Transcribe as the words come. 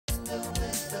the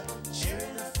weather,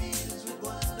 sharing our feelings with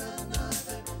one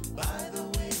another. By the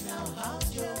way, now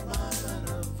how's your mother?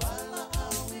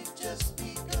 Walaau, we've just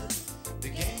begun. The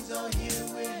gang's all here,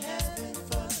 we're having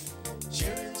fun,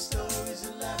 sharing stories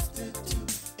and laughter too.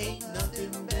 Ain't nothing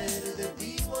better that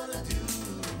we wanna do.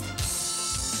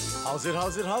 How's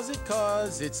it,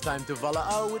 cuz it's time to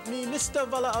walaau with me, Mr.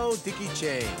 Walaau Dickie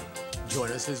Chang.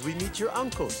 Join us as we meet your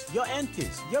uncles, your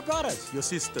aunties, your brothers, your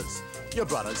sisters,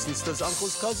 sisters,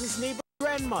 uncles, cousins, neighbor,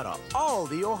 grandmother, all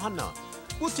the ohana.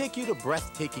 We'll take you to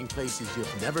breathtaking places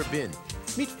you've never been,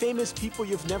 meet famous people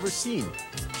you've never seen,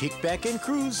 kick back and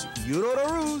cruise, you know the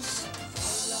ruse.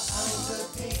 The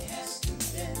day has to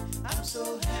end. I'm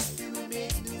so happy we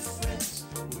made new friends.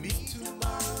 We'll meet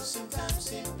tomorrow, same time,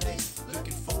 same place.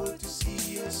 Looking forward to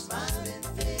see your smiling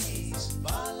face.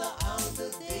 Walaau, the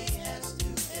day has to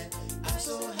end. I'm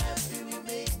so happy we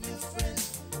made new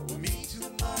friends. We'll meet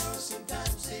tomorrow, same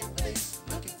time, same place.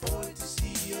 Looking forward to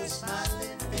see your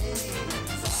smiling face.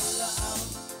 Walaau,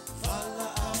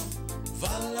 walaau,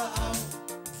 walaau,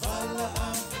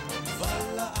 walaau,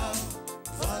 walaau,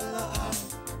 walaau,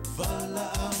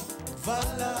 walaau,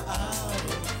 walaau.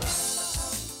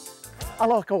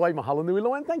 Aloha Kauai, mahalo nui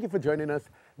loa, and thank you for joining us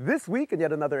this week in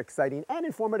yet another exciting and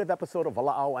informative episode of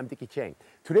Walaau. I'm Dickie Chang.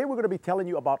 Today we're going to be telling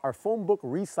you about our phone book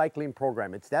recycling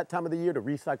program. It's that time of the year to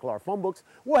recycle our phone books.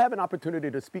 We'll have an opportunity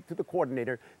to speak to the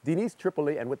coordinator, Denise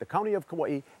Tripoli, and with the County of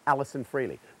Kauai, Allison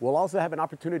Fraley. We'll also have an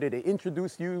opportunity to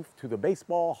introduce you to the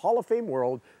Baseball Hall of Fame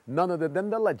world, none other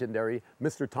than the legendary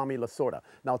Mr. Tommy Lasorda.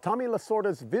 Now, Tommy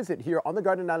Lasorda's visit here on the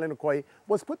Garden Island of Kauai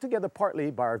was put together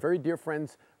partly by our very dear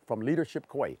friends from Leadership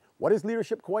Kauai. What is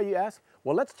Leadership Kauai, you ask?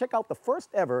 Well, let's check out the first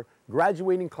ever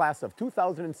graduating class of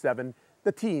 2007,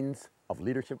 the teens of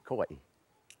Leadership Kauai.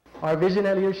 Our vision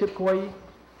at Leadership Kauai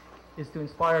is to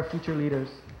inspire future leaders,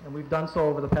 and we've done so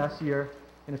over the past year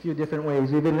in a few different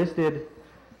ways. We've enlisted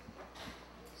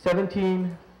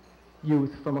 17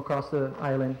 youth from across the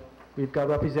island. We've got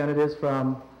representatives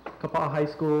from Kapa'a High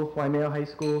School, Waimea High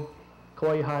School,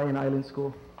 Kauai High, and Island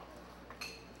School.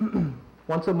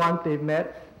 Once a month they've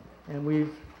met, and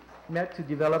we've met to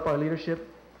develop our leadership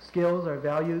skills, our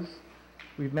values.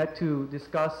 We've met to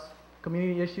discuss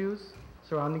community issues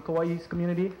surrounding Kauai's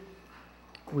community.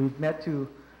 We've met to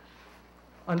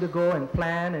undergo and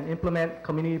plan and implement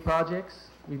community projects.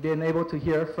 We've been able to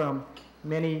hear from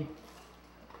many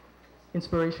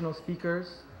inspirational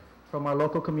speakers from our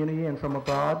local community and from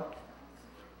abroad.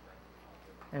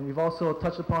 And we've also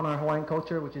touched upon our Hawaiian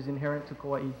culture, which is inherent to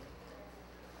Kauai.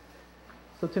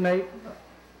 So tonight,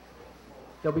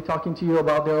 they'll be talking to you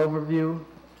about their overview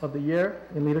of the year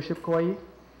in Leadership Kauai,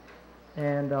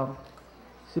 and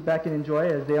sit back and enjoy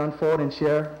as they unfold and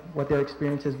share what their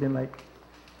experience has been like.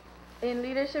 In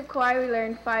Leadership Kauai, we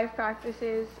learned 5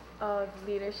 practices of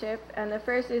leadership, and the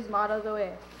first is model the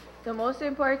way. The most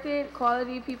important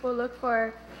quality people look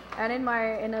for and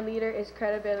admire in a leader is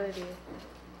credibility.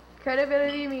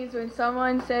 Credibility means when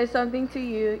someone says something to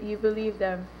you, you believe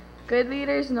them. Good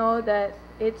leaders know that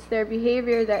it's their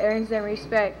behavior that earns them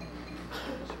respect.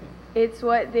 It's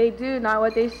what they do, not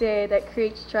what they say, that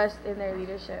creates trust in their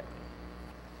leadership.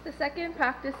 The second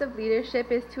practice of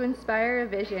leadership is to inspire a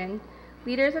vision.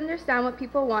 Leaders understand what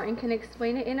people want and can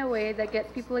explain it in a way that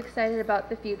gets people excited about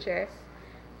the future.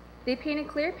 They paint a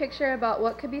clear picture about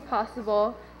what could be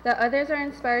possible, that others are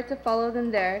inspired to follow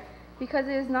them there, because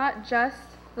it is not just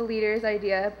the leader's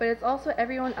idea, but it's also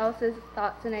everyone else's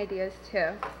thoughts and ideas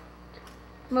too.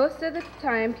 Most of the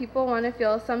time, people want to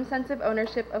feel some sense of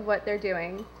ownership of what they're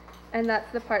doing, and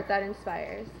that's the part that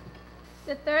inspires.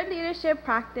 The third leadership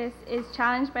practice is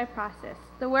challenge by process.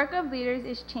 The work of leaders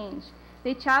is change.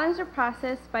 They challenge the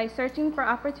process by searching for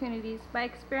opportunities, by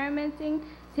experimenting,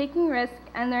 taking risks,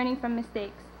 and learning from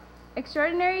mistakes.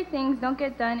 Extraordinary things don't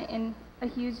get done in a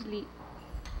huge leap.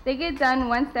 They get done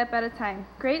one step at a time.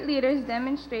 Great leaders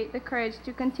demonstrate the courage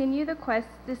to continue the quest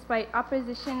despite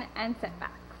opposition and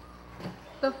setbacks.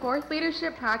 The fourth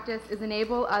leadership practice is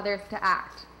enable others to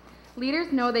act.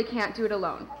 Leaders know they can't do it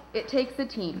alone. It takes a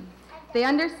team. They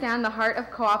understand the heart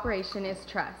of cooperation is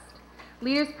trust.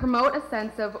 Leaders promote a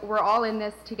sense of we're all in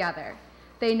this together.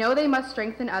 They know they must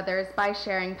strengthen others by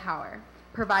sharing power,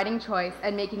 providing choice,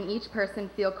 and making each person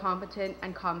feel competent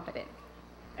and confident.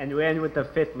 And we end with the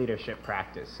fifth leadership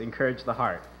practice, encourage the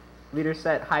heart. Leaders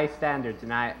set high standards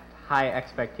and high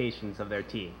expectations of their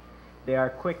team. They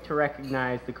are quick to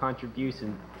recognize the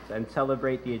contributions and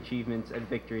celebrate the achievements and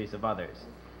victories of others.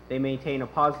 They maintain a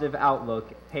positive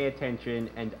outlook, pay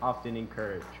attention, and often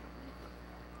encourage.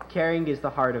 Caring is the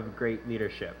heart of great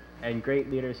leadership, and great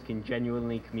leaders can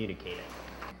genuinely communicate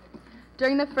it.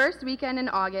 During the first weekend in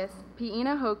August,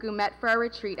 Pi'ina Hoku met for a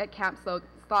retreat at Camp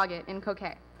Thauget in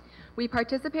Kauai. We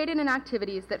participated in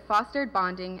activities that fostered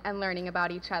bonding and learning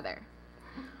about each other.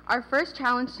 Our first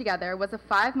challenge together was a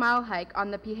 5-mile hike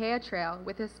on the Pihea Trail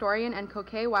with historian and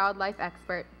Kauai wildlife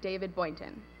expert David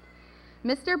Boynton.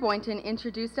 Mr. Boynton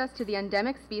introduced us to the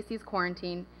endemic species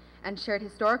quarantine and shared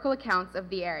historical accounts of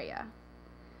the area.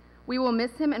 We will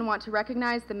miss him and want to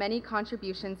recognize the many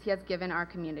contributions he has given our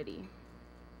community.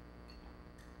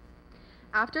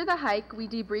 After the hike, we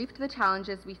debriefed the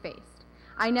challenges we faced.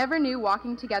 I never knew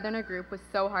walking together in a group was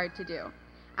so hard to do.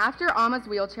 After Alma's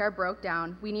wheelchair broke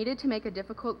down, we needed to make a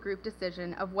difficult group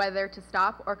decision of whether to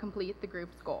stop or complete the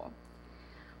group's goal.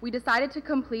 We decided to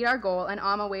complete our goal, and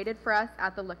Alma waited for us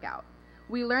at the lookout.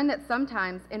 We learned that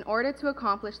sometimes, in order to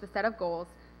accomplish the set of goals,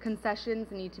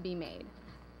 concessions need to be made.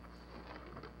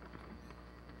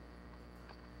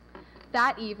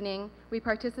 That evening, we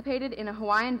participated in a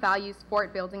Hawaiian values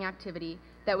sport building activity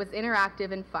that was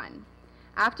interactive and fun.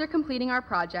 After completing our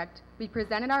project, we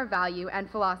presented our value and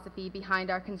philosophy behind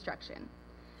our construction.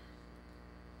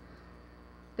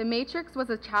 The Matrix was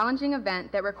a challenging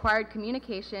event that required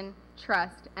communication,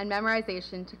 trust, and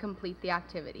memorization to complete the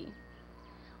activity.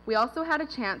 We also had a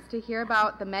chance to hear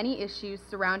about the many issues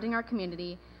surrounding our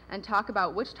community and talk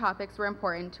about which topics were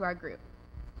important to our group.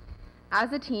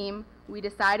 As a team, we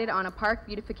decided on a park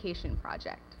beautification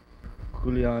project.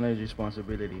 Kuleana's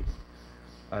responsibility.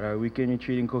 At our weekend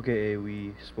retreat in Kauai,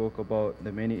 we spoke about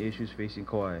the many issues facing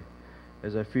Kauai.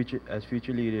 As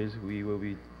future leaders, we will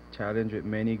be challenged with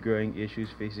many growing issues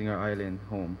facing our island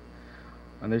home.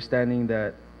 Understanding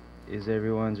that is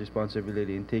everyone's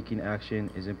responsibility and taking action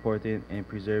is important in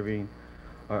preserving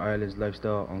our island's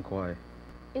lifestyle on Kauai.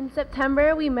 In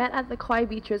September, we met at the Kauai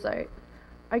Beach Resort.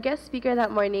 Our guest speaker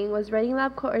that morning was Writing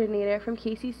Lab Coordinator from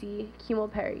KCC, Kimo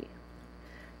Perry.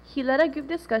 He led a group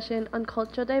discussion on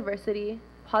cultural diversity,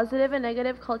 positive and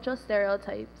negative cultural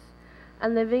stereotypes,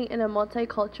 and living in a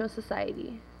multicultural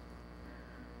society.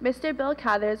 Mr. Bill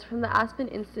Cathers from the Aspen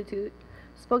Institute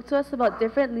spoke to us about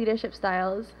different leadership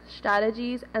styles,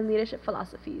 strategies, and leadership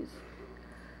philosophies.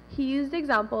 He used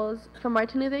examples from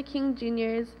Martin Luther King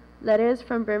Jr.'s letters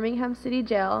from Birmingham City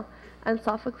Jail and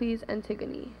Sophocles'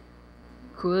 Antigone.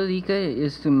 Kualika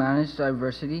is to manage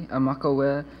diversity, and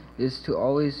Makawe is to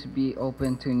always be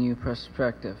open to new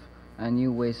perspective and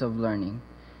new ways of learning.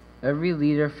 Every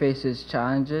leader faces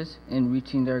challenges in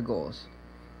reaching their goals.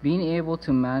 Being able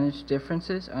to manage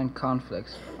differences and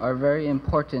conflicts are very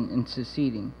important in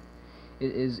succeeding.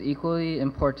 It is equally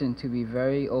important to be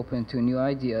very open to new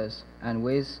ideas and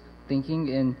ways thinking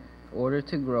in order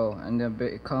to grow and then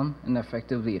become an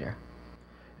effective leader.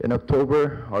 In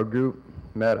October, our group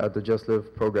met at the Just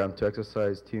Live program to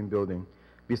exercise team building.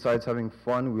 Besides having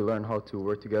fun, we learned how to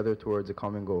work together towards a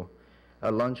common goal.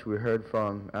 At lunch, we heard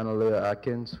from Analea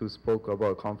Atkins, who spoke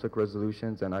about conflict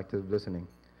resolutions and active listening.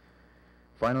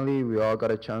 Finally, we all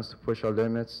got a chance to push our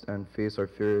limits and face our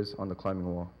fears on the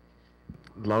climbing wall.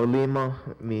 Laulima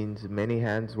means many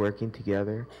hands working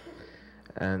together,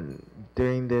 and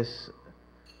during this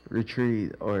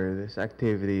retreat or this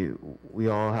activity, we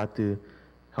all had to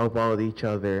help out each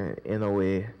other in a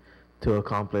way to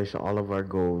accomplish all of our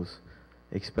goals,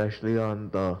 especially on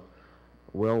the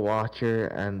whale watcher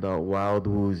and the wild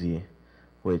woozy,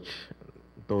 which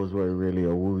those were really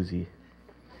a woozy.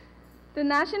 The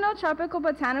National Tropical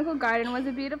Botanical Garden was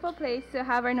a beautiful place to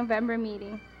have our November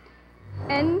meeting.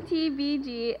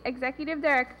 NTBG Executive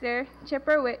Director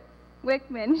Chipper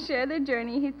Wickman shared the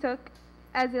journey he took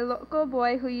as a local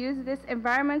boy who used this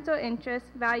environmental interest,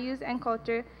 values, and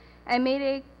culture and made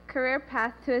a career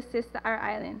path to assist our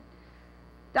island.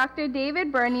 Dr.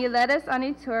 David Burney led us on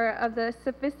a tour of the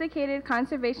sophisticated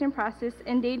conservation process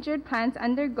endangered plants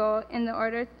undergo in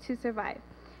order to survive.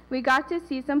 We got to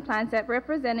see some plants that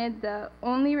represented the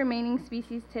only remaining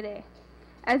species today.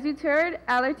 As we toured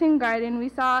Allerton Garden, we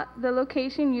saw the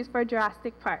location used for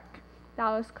Jurassic Park. That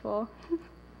was cool.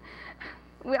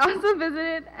 We also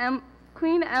visited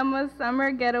Queen Emma's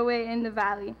summer getaway in the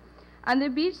valley. On the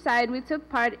beach side, we took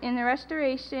part in a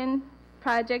restoration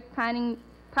project planting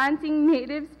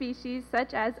native species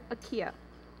such as akia.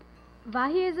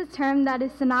 Vahi is a term that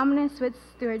is synonymous with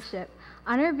stewardship.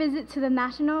 On our visit to the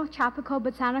National Tropical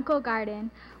Botanical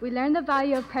Garden, we learned the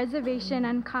value of preservation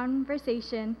and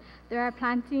conversation through our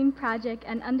planting project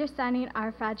and understanding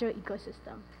our fragile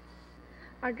ecosystem.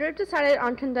 Our group decided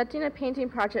on conducting a painting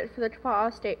project for the Kauai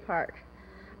State Park.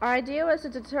 Our idea was to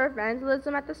deter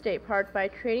vandalism at the state park by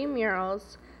creating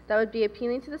murals that would be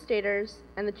appealing to the staters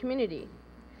and the community.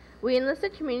 We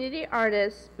enlisted community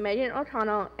artists Megan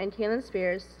O'Connell and Kaylin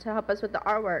Spears to help us with the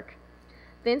artwork.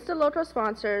 Thanks to local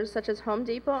sponsors such as Home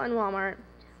Depot and Walmart,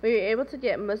 we were able to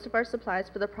get most of our supplies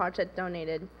for the project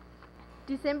donated.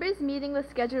 December's meeting was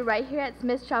scheduled right here at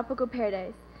Smith's Tropical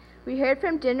Paradise. We heard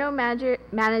from General Manager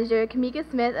Kamika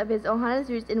Smith of his Ohana's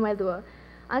roots in Wailua.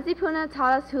 Ansipuna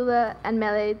taught us hula and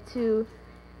mele to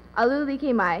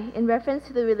Alulike Mai in reference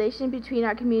to the relation between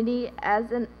our community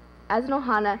as an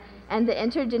Ohana and the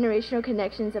intergenerational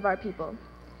connections of our people.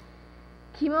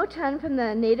 Kimo Chun from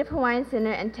the Native Hawaiian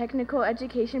Center and Technical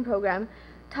Education Program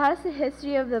taught us the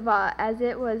history of the va as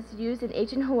it was used in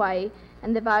ancient Hawaii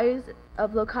and the values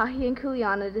of lokahi and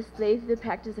kuleana displayed through the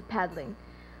practice of paddling.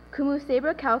 Kumu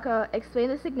Sabra Kauka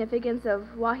explained the significance of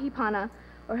wahipana,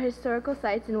 or historical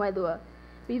sites in Wailua.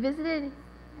 We visited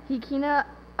Hikina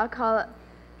Akala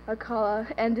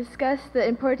and discussed the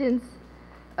importance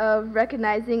of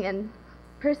recognizing and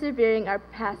persevering our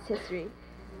past history.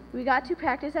 We got to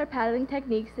practice our paddling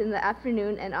techniques in the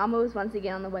afternoon, and Amma was once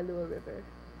again on the Wailua River.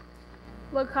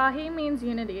 Lokahi means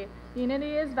unity.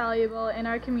 Unity is valuable in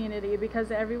our community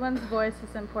because everyone's voice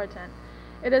is important.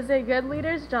 It is a good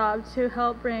leader's job to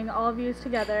help bring all views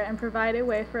together and provide a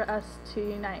way for us to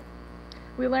unite.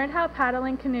 We learned how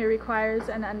paddling canoe requires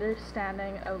an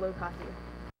understanding of Lokahi.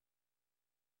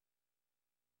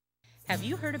 Have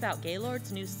you heard about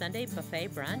Gaylord's new Sunday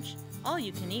buffet brunch? All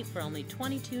you can eat for only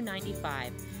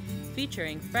 $22.95,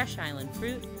 featuring fresh island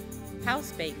fruit,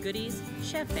 house-baked goodies,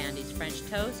 Chef Andy's French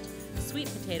toast, sweet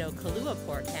potato Kahlua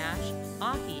pork hash,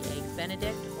 ahi eggs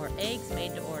benedict, or eggs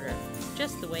made to order,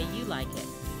 just the way you like it.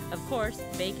 Of course,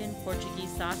 bacon,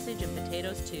 Portuguese sausage, and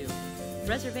potatoes too.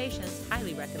 Reservations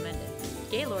highly recommended.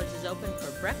 Gaylord's is open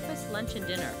for breakfast, lunch, and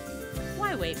dinner.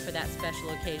 Why wait for that special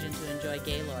occasion to enjoy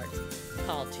Gaylord's?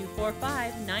 Call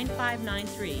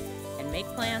 245-9593 and make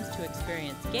plans to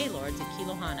experience Gaylord's at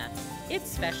Kilohana. It's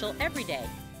special every day.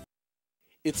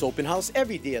 It's open house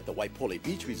every day at the Waipole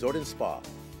Beach Resort and Spa.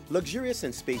 Luxurious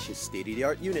and spacious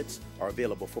state-of-the-art units are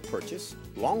available for purchase,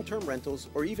 long-term rentals,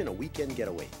 or even a weekend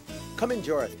getaway. Come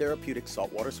enjoy our therapeutic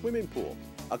saltwater swimming pool,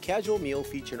 a casual meal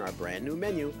featuring our brand new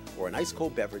menu, or an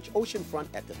ice-cold beverage oceanfront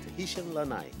at the Tahitian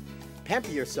Lanai.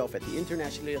 Pamper yourself at the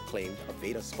internationally acclaimed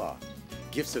Aveda Spa.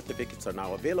 Gift certificates are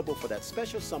now available for that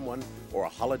special someone or a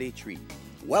holiday treat.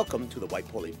 Welcome to the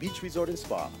Waipole Beach Resort and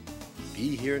Spa.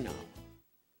 Be here now.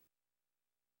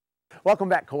 Welcome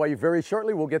back, Kauai. Very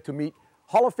shortly, we'll get to meet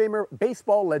Hall of Famer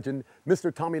baseball legend,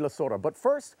 Mr. Tommy Lasorda. But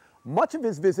first, much of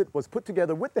his visit was put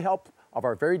together with the help of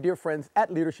our very dear friends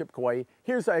at Leadership Kauai.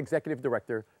 Here's our executive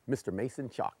director, Mr. Mason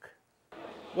Chalk.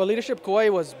 Well, Leadership Kauai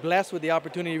was blessed with the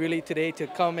opportunity really today to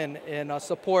come and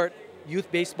support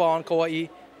youth baseball on Kauai.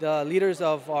 The leaders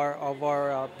of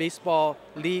our baseball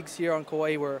leagues here on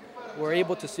Kauai were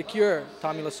able to secure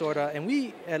Tommy Lasorda, and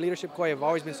we at Leadership Kauai have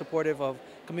always been supportive of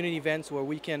community events where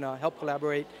we can help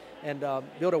collaborate and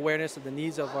build awareness of the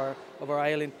needs of our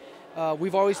island.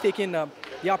 We've always taken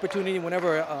the opportunity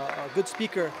whenever a good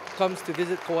speaker comes to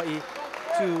visit Kauai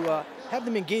to have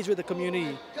them engage with the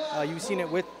community. You've seen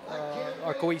it with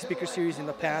our Kauai Speaker Series in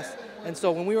the past, and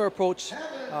so when we were approached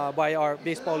by our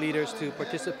baseball leaders to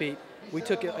participate, we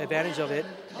took advantage of it,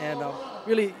 and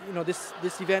really,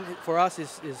 this event for us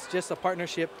is just a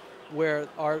partnership where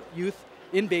our youth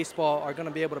in baseball are going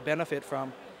to be able to benefit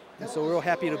from, and so we're real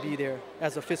happy to be there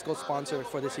as a fiscal sponsor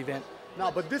for this event.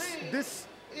 Now, but this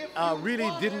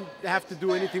really didn't have to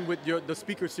do anything with the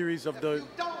speaker series of the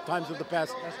times of the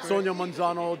past. Sonia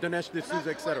Manzano, Dinesh D'Souza,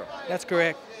 etc. That's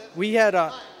correct. We had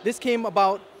this came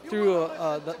about through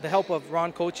the help of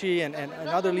Ron Kochi and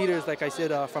other leaders, like I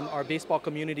said, from our baseball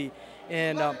community.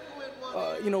 And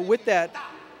with that,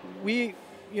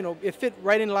 it fit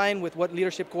right in line with what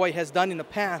Leadership Kauai has done in the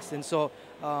past. And so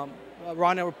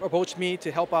Ron approached me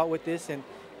to help out with this. And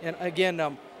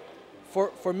again,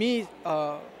 for me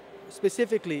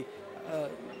specifically,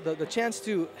 the chance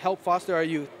to help foster our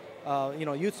youth,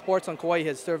 youth sports on Kauai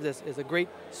has served as a great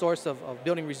source of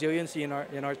building resiliency in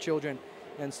our children.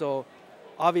 And so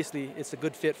obviously, it's a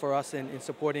good fit for us in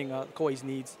supporting Kauai's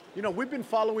needs. We've been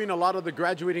following a lot of the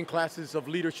graduating classes of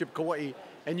Leadership Kauai,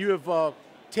 and you have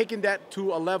taken that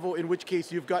to a level in which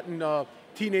case you've gotten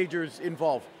teenagers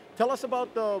involved. Tell us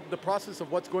about the process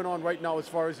of what's going on right now as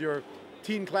far as your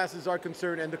teen classes are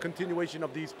concerned and the continuation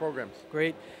of these programs.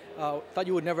 Great. Thought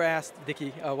you would never ask,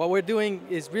 Dickie. What we're doing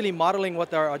is really modeling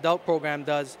what our adult program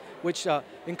does, which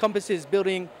encompasses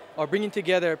building or bringing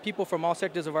together people from all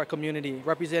sectors of our community,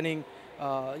 representing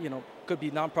could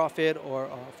be nonprofit or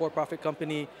for-profit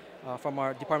company from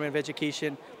our Department of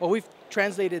Education. Well, we've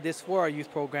translated this for our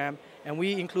youth program, and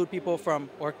we include people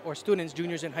from, or students,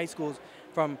 juniors in high schools,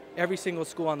 from every single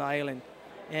school on the island.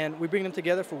 And we bring them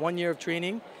together for 1 year of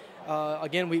training.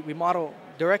 Again, we model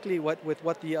directly with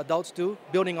what the adults do,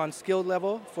 building on skill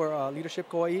level for Leadership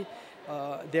Kauai.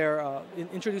 They're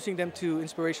introducing them to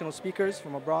inspirational speakers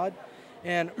from abroad.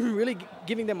 and really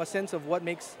giving them a sense of what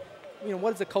makes,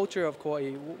 what is the culture of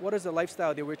Kauai, what is the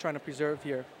lifestyle that we're trying to preserve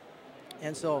here.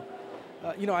 And so,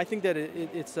 I think that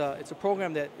it's a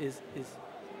program that is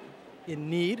in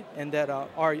need, and that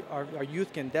our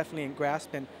youth can definitely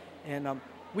grasp, and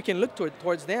we can look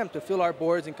towards them to fill our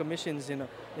boards and commissions in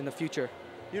the future.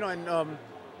 And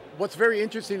what's very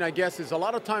interesting, I guess, is a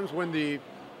lot of times when the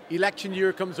election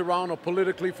year comes around, or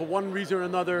politically, for one reason or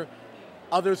another,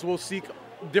 others will seek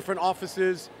different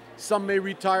offices. Some may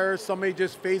retire, some may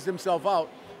just phase themselves out.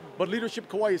 But Leadership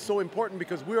Kauai is so important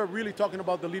because we are really talking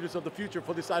about the leaders of the future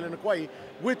for this island of Kauai,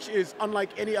 which is unlike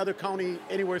any other county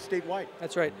anywhere statewide.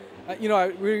 That's right. I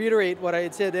reiterate what I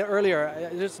had said earlier.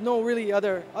 There's no really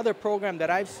other program that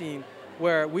I've seen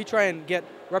where we try and get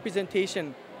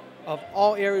representation of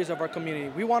all areas of our community.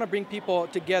 We want to bring people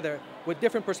together with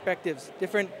different perspectives,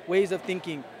 different ways of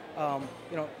thinking.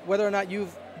 Whether or not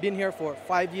you've been here for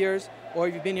 5 years or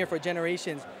you've been here for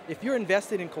generations, if you're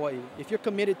invested in Kauai, if you're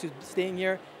committed to staying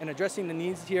here and addressing the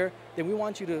needs here, then we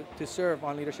want you to serve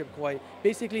on Leadership Kauai.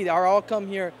 Basically, our outcome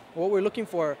here, what we're looking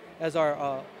for as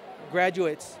our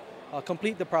graduates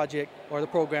complete the project or the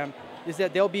program, is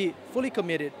that they'll be fully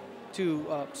committed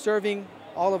to serving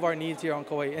all of our needs here on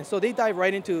Kauai. And so they dive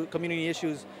right into community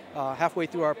issues halfway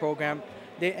through our program.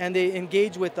 They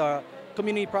engage with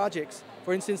community projects.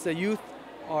 For instance, the youth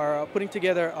are putting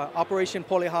together Operation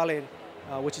Polehale,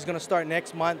 which is going to start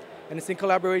next month, and it's in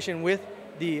collaboration with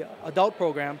the adult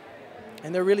program.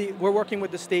 And we're working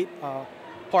with the state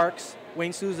parks,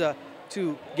 Wayne Souza,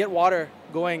 to get water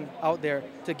going out there,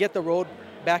 to get the road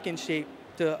back in shape,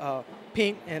 to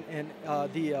paint and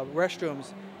the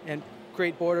restrooms and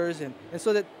create borders, and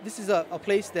so that this is a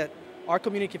place that our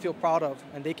community can feel proud of,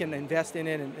 and they can invest in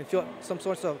it and feel some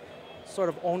sort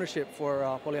of ownership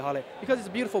for Polehale, because it's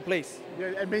a beautiful place.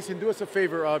 Yeah, and Mason, do us a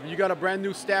favor. You got a brand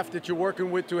new staff that you're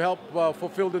working with to help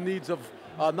fulfill the needs of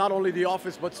not only the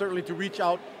office, but certainly to reach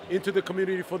out into the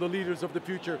community for the leaders of the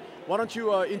future. Why don't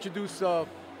you introduce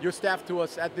your staff to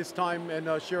us at this time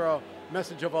and share a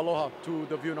message of aloha to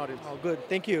the viewing audience. Oh, good.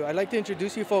 Thank you. I'd like to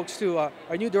introduce you folks to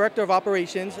our new Director of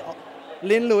Operations,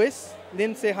 Lynn Lewis.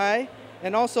 Lynn, say hi.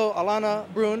 And also Alana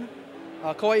Brun,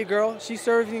 Kauai girl. She's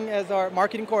serving as our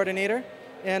marketing coordinator.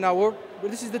 And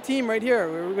this is the team right here.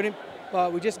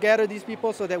 We just gathered these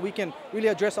people so that we can really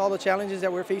address all the challenges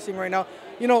that we're facing right now.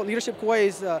 Leadership Kauai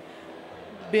has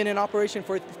been in operation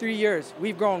for 3 years.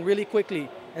 We've grown really quickly.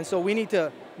 And so we need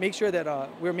to make sure that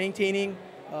we're maintaining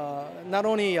not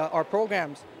only our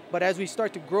programs, but as we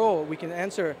start to grow, we can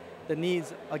answer the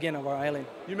needs, again, of our island.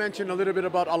 You mentioned a little bit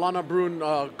about Alana Brun,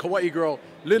 Kauai girl.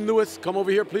 Lynn Lewis, come over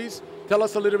here, please. Tell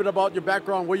us a little bit about your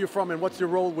background, where you're from, and what's your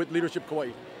role with Leadership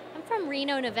Kauai. I'm from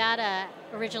Reno, Nevada,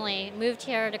 originally. Moved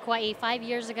here to Kauai 5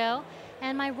 years ago.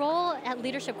 And my role at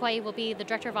Leadership Kauai will be the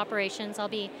Director of Operations. I'll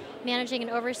be managing and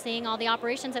overseeing all the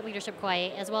operations at Leadership Kauai,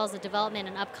 as well as the development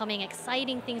and upcoming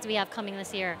exciting things we have coming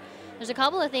this year. There's a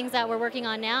couple of things that we're working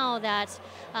on now that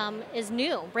is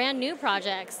new, brand new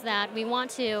projects that we want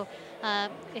to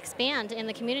expand in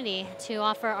the community to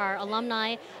offer our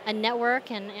alumni a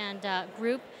network and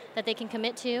group that they can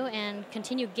commit to and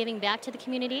continue giving back to the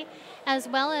community, as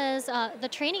well as the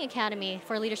training academy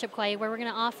for Leadership Kauai, where we're going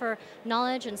to offer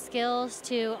knowledge and skills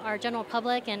to our general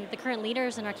public and the current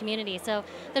leaders in our community. So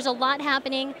there's a lot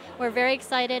happening. We're very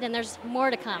excited, and there's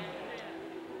more to come.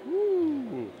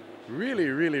 Ooh, really,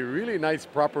 really, really nice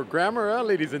proper grammar,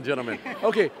 ladies and gentlemen.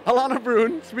 Okay, Alana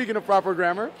Brun, speaking of proper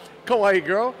grammar, Kauai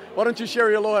girl, why don't you share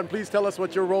your aloha and please tell us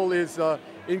what your role is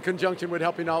in conjunction with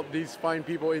helping out these fine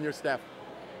people in your staff.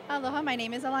 Aloha, my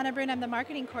name is Alana Brun. I'm the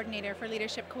marketing coordinator for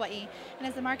Leadership Kauai. And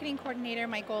as the marketing coordinator,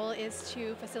 my goal is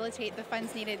to facilitate the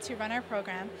funds needed to run our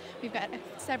program. We've got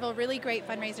several really great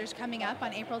fundraisers coming up.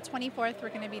 On April 24th, we're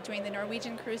going to be doing the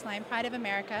Norwegian Cruise Line Pride of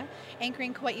America.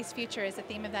 Anchoring Kauai's Future is the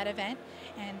theme of that event.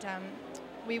 And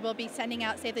we will be sending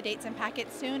out save the dates and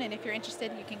packets soon, and if you're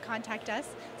interested, you can contact us.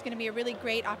 It's going to be a really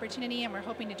great opportunity, and we're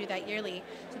hoping to do that yearly.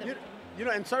 So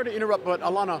and sorry to interrupt, but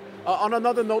Alana, on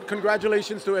another note,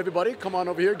 congratulations to everybody. Come on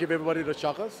over here, give everybody the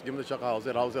shakas. Give them the shaka, how's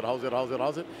it, how's it, how's it, how's it,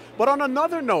 how's it. But on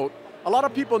another note, a lot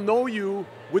of people know you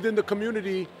within the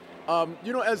community,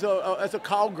 as a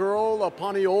cowgirl, a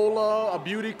paneola, a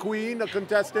beauty queen, a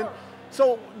contestant.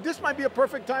 So this might be a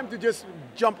perfect time to just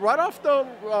jump right off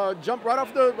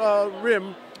the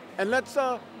rim, and let's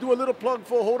do a little plug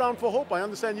for Hold On for Hope. I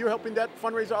understand you're helping that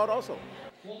fundraiser out also.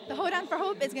 The Hold On for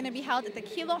Hope is going to be held at the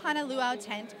Kilohana Luau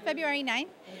tent, February 9th.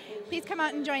 Please come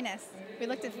out and join us. We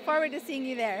look forward to seeing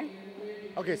you there.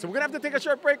 Okay, so we're going to have to take a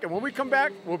short break, and when we come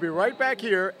back, we'll be right back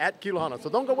here at Kilohana. So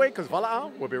don't go away, because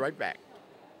walaau, we'll be right back.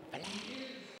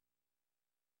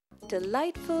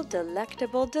 delightful,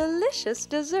 delectable, delicious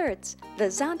desserts. The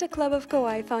Zonta Club of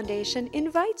Kauai Foundation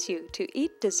invites you to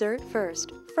eat dessert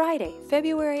first, Friday,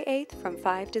 February 8th from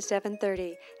 5 to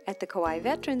 7:30 at the Kauai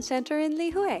Veterans Center in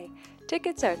Lihue.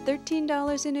 Tickets are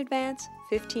 $13 in advance,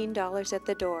 $15 at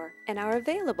the door, and are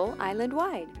available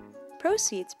island-wide.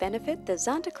 Proceeds benefit the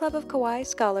Zonta Club of Kauai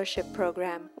Scholarship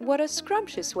Program. What a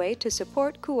scrumptious way to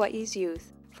support Kauai's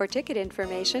youth. For ticket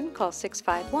information, call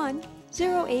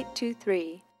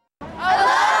 651-0823.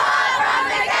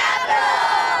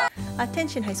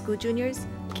 Attention high school juniors,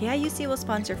 KIUC will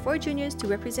sponsor 4 juniors to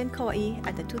represent Kauai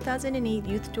at the 2008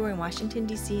 Youth Tour in Washington,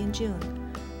 D.C. in June.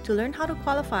 To learn how to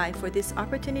qualify for this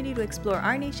opportunity to explore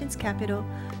our nation's capital,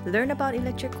 learn about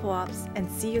electric co-ops,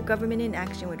 and see your government in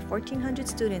action with 1,400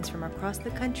 students from across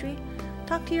the country,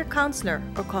 talk to your counselor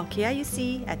or call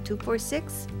KIUC at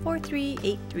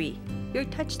 246-4383. Your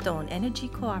Touchstone Energy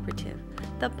Cooperative,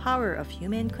 the power of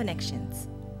human connections.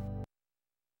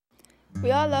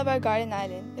 We all love our garden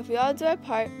island. If we all do our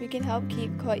part, we can help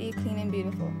keep Kauai clean and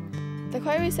beautiful. The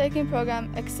Kauai Recycling Program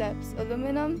accepts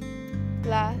aluminum,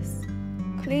 glass,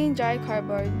 clean dry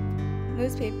cardboard,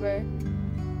 newspaper,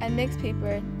 and mixed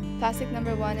paper, plastic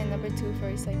number 1 and number 2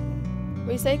 for recycling.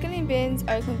 Recycling bins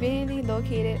are conveniently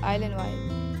located island-wide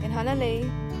in Hanalei,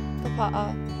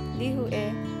 Kapa'a,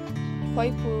 Lihue,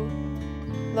 Poipu,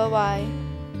 Lowai,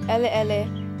 Ele'ele,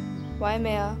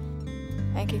 Waimea,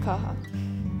 and Kekaha.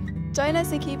 Join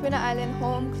us in keeping the island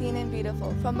home, clean, and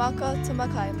beautiful from Maka to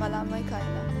Makai, Malamai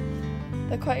Kaina.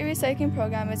 The Kauai Recycling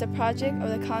Program is a project of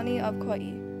the County of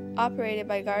Kauai, operated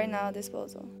by Gardenal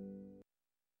Disposal.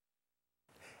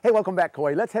 Hey, welcome back,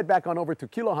 Kauai. Let's head back on over to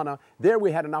Kilohana. There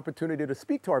we had an opportunity to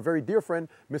speak to our very dear friend,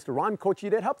 Mr. Ron Kochi,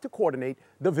 that helped to coordinate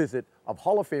the visit of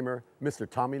Hall of Famer, Mr.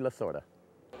 Tommy Lasorda.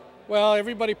 Well,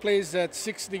 everybody plays that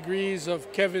 6 degrees of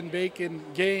Kevin Bacon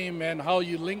game and how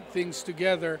you link things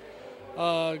together.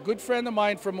 A good friend of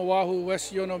mine from Oahu,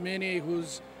 West Yonomini,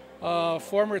 who's a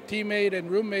former teammate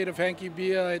and roommate of Hanky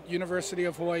Bia at University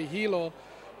of Hawaii Hilo,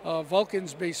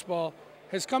 Vulcans baseball,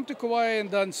 has come to Kauai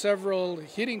and done several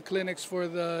hitting clinics for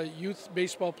the youth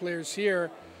baseball players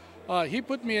here. He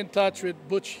put me in touch with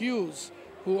Butch Hughes,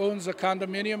 who owns a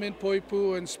condominium in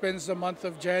Poipu and spends the month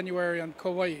of January on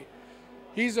Kauai.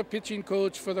 He's a pitching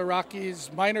coach for the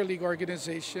Rockies minor league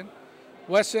organization.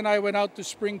 Wes and I went out to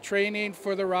spring training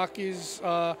for the Rockies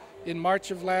in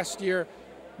March of last year,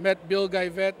 met Bill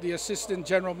Guyvet, the assistant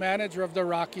general manager of the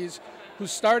Rockies, who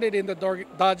started in the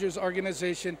Dodgers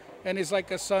organization and is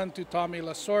like a son to Tommy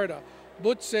Lasorda.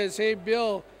 Butch says, hey,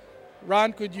 Bill,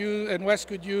 Ron could use and Wes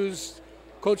could use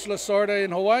Coach Lasorda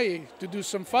in Hawaii to do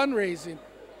some fundraising.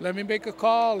 Let me make a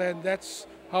call, and that's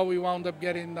how we wound up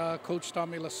getting Coach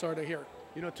Tommy Lasorda here.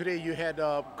 You know, today you had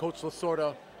Coach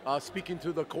Lasorda speaking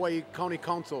to the Kauai County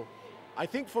Council. I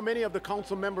think for many of the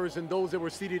council members and those that were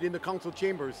seated in the council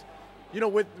chambers, you know,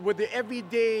 with the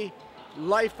everyday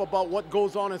life about what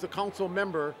goes on as a council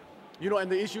member, you know,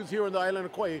 and the issues here on the island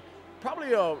of Kauai,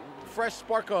 probably a fresh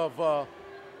spark of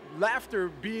laughter,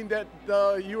 being that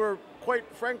you were quite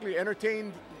frankly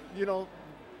entertained, you know,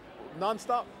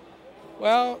 nonstop.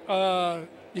 Well,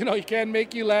 you know, he can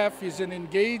make you laugh. He's an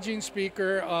engaging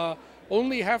speaker.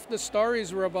 Only half the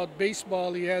stories were about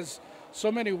baseball. He has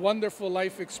so many wonderful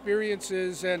life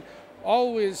experiences and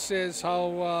always says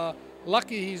how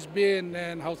lucky he's been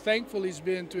and how thankful he's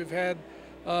been to have had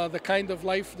the kind of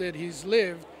life that he's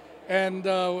lived. And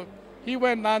he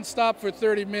went nonstop for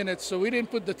 30 minutes, so we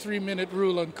didn't put the 3-minute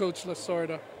rule on Coach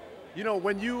Lasorda. You know,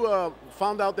 when you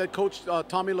found out that Coach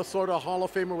Tommy Lasorda, Hall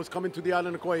of Famer, was coming to the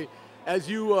island of Kauai, as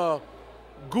you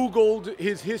Googled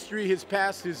his history, his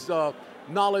past, his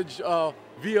knowledge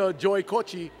via Joy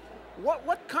Kochi,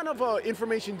 what kind of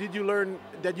information did you learn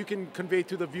that you can convey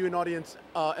to the viewing audience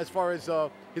as far as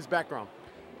his background?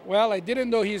 Well, I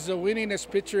didn't know he's the winningest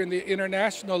pitcher in the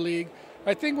International League.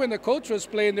 I think when the coach was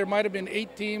playing, there might have been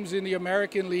 8 teams in the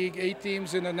American League, 8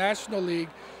 teams in the National League.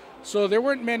 So there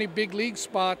weren't many big league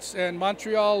spots, and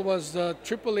Montreal was the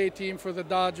AAA team for the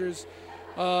Dodgers.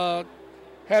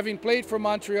 Having played for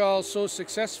Montreal so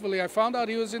successfully, I found out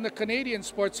he was in the Canadian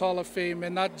Sports Hall of Fame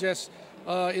and not just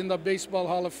in the Baseball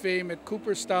Hall of Fame at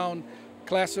Cooperstown,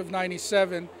 class of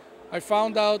 '97. I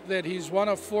found out that he's one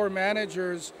of 4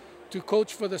 managers to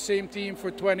coach for the same team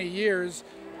for 20 years.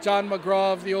 John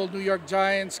McGraw of the old New York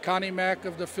Giants, Connie Mack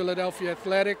of the Philadelphia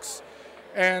Athletics,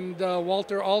 and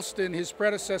Walter Alston, his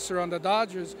predecessor on the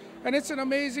Dodgers. And it's an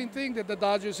amazing thing that the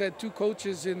Dodgers had 2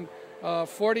 coaches in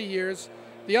 40 years.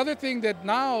 The other thing that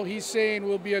now he's saying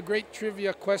will be a great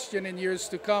trivia question in years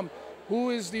to come, who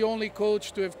is the only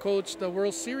coach to have coached the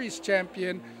World Series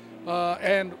champion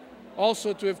and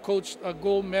also to have coached a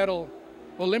gold medal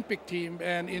Olympic team.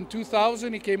 And in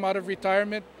 2000, he came out of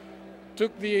retirement,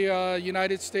 took the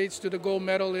United States to the gold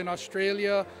medal in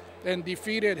Australia, and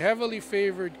defeated heavily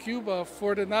favored Cuba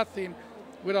 4-0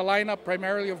 with a lineup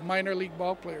primarily of minor league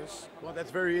ball players. Well, that's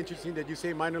very interesting that you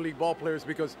say minor league ball players,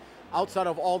 because outside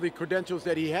of all the credentials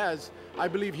that he has, I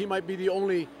believe he might be the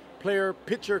only player,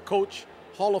 pitcher, coach,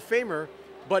 Hall of Famer.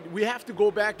 But we have to go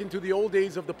back into the old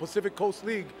days of the Pacific Coast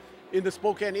League in the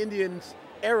Spokane Indians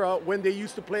era when they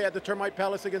used to play at the Termite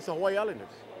Palace against the Hawaii Islanders.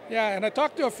 Yeah, and I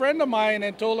talked to a friend of mine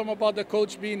and told him about the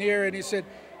coach being here, and he said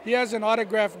he has an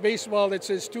autographed baseball that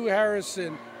says Stu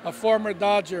Harrison, a former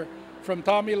Dodger, from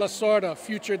Tommy Lasorda,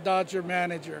 future Dodger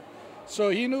manager. So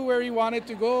he knew where he wanted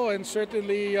to go and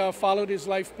certainly followed his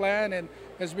life plan and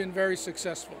has been very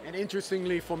successful. And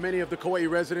interestingly, for many of the Kauai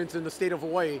residents in the state of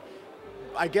Hawaii,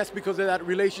 I guess because of that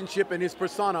relationship and his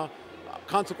persona,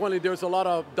 consequently there's a lot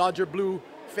of Dodger Blue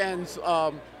fans,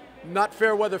 not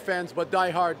fair weather fans, but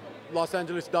diehard Los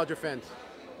Angeles Dodger fans.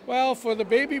 Well, for the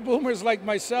baby boomers like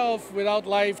myself, without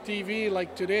live TV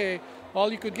like today, all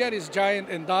you could get is Giant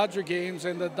and Dodger games,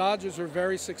 and the Dodgers were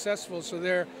very successful, so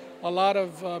there are a lot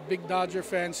of big Dodger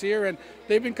fans here, and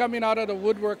they've been coming out of the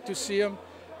woodwork to see him.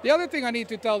 The other thing I need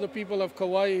to tell the people of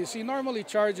Kauai is he normally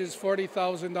charges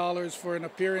 $40,000 for an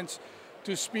appearance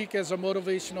to speak as a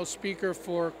motivational speaker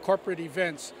for corporate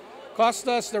events. Cost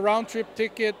us the round-trip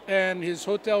ticket and his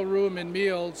hotel room and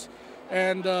meals,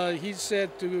 and he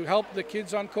said to help the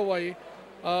kids on Kauai.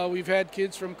 We've had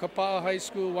kids from Kapa'a High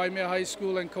School, Waimea High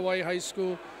School, and Kauai High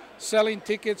School selling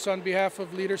tickets on behalf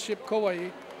of Leadership Kauai.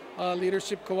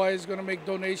 Leadership Kauai is going to make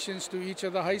donations to each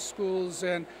of the high schools,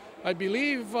 and I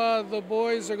believe the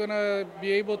boys are going to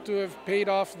be able to have paid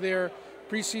off their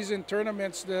preseason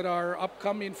tournaments that are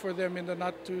upcoming for them in the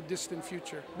not too distant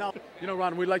future. Now, you know,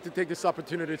 Ron, we'd like to take this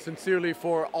opportunity sincerely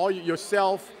for all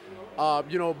yourself,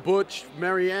 you know, Butch,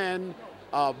 Marianne,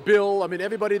 Bill, I mean,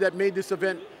 everybody that made this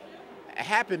event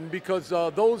happen, because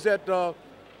those that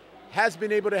has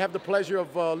been able to have the pleasure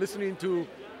of listening to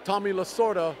Tommy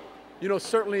Lasorda, you know,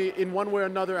 certainly in one way or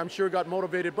another, I'm sure got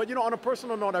motivated. But, you know, on a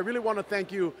personal note, I really want to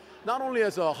thank you, not only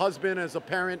as a husband, as a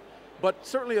parent, but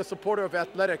certainly a supporter of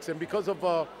athletics. And because of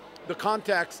the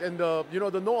contacts and the, you know,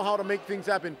 the know-how to make things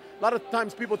happen. A lot of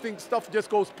times people think stuff just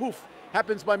goes poof,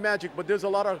 happens by magic, but there's a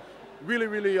lot of really,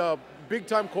 really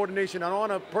big-time coordination. I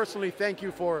want to personally thank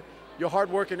you for your hard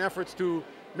work and efforts to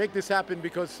make this happen,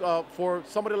 because for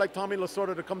somebody like Tommy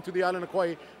Lasorda to come to the island of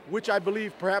Kauai, which I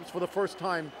believe perhaps for the first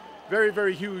time, very,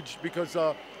 very huge, because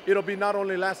it'll be not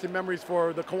only lasting memories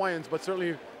for the Kauaians, but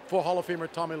certainly for Hall of Famer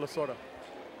Tommy Lasorda.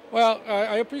 Well,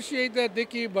 I appreciate that,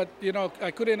 Dickie, but you know,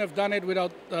 I couldn't have done it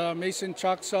without Mason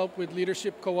Chalk's help with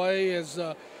Leadership Kauai as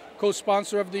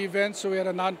co-sponsor of the event. So we had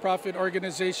a nonprofit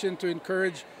organization to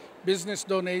encourage business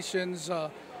donations.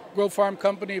 Grove Farm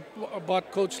Company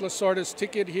bought Coach Lasorda's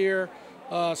ticket here.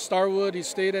 Starwood, he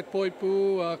stayed at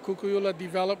Poipu. Kukui'ula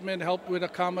Development helped with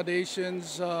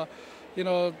accommodations. You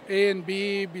know,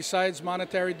 A&B, besides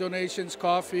monetary donations,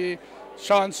 coffee.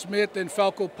 Sean Smith and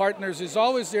Falco Partners is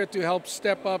always there to help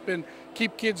step up and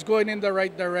keep kids going in the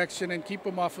right direction and keep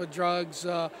them off of drugs.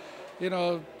 You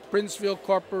know, Princeville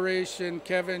Corporation,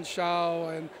 Kevin Shao,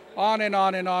 and on and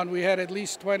on and on. We had at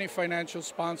least 20 financial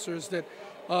sponsors that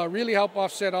really help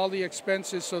offset all the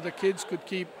expenses so the kids could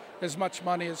keep as much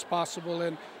money as possible.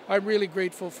 And I'm really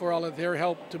grateful for all of their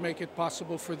help to make it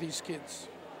possible for these kids.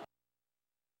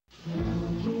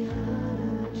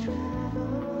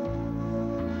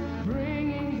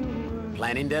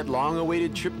 Planning that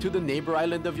long-awaited trip to the neighbor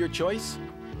island of your choice?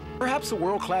 Perhaps a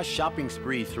world-class shopping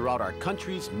spree throughout our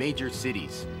country's major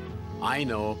cities. I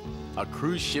know, a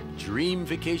cruise ship dream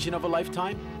vacation of a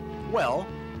lifetime? Well,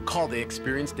 call the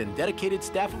experienced and dedicated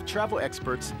staff of travel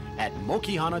experts at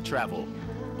Mokihana Travel.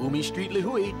 Umi Street,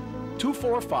 Lihui,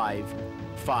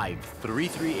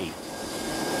 245-5338.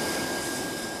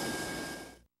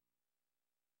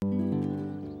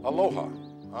 Aloha,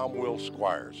 I'm Will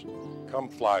Squires. Come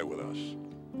fly with us.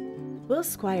 Will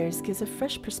Squires gives a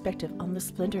fresh perspective on the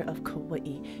splendor of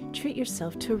Kauai. Treat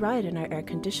yourself to a ride in our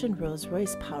air-conditioned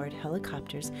Rolls-Royce-powered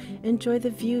helicopters. Enjoy the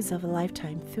views of a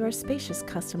lifetime through our spacious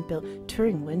custom-built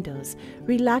touring windows.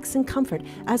 Relax in comfort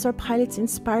as our pilots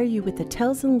inspire you with the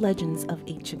tales and legends of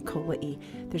ancient Kauai.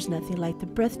 There's nothing like the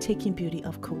breathtaking beauty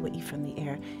of Kauai from the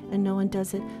air, and no one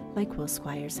does it like Will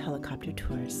Squires Helicopter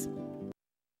Tours.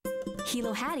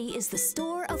 Hilo Hattie is the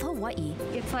store of Hawaii.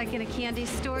 It's like in a candy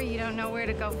store, you don't know where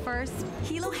to go first.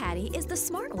 Hilo Hattie is the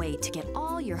smart way to get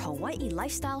all your Hawaii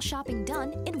lifestyle shopping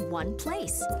done in one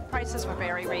place. Prices were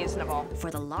very reasonable. For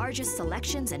the largest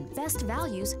selections and best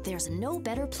values, there's no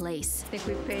better place. I think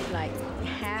we paid like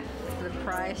half the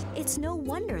price. It's no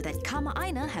wonder that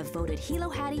Kama'aina have voted Hilo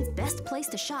Hattie best place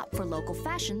to shop for local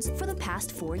fashions for the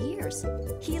past 4 years.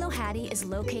 Hilo Hattie is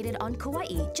located on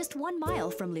Kauai, just 1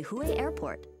 mile from Lihue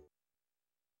Airport.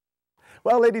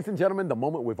 Well, ladies and gentlemen, the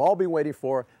moment we've all been waiting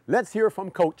for. Let's hear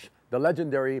from Coach, the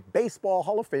legendary Baseball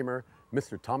Hall of Famer,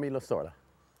 Mr. Tommy Lasorda.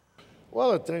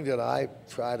 Well, the thing that I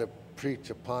try to preach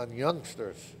upon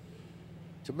youngsters,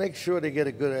 to make sure they get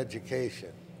a good education.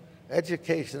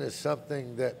 Education is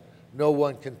something that no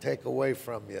one can take away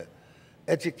from you.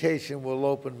 Education will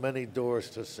open many doors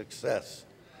to success.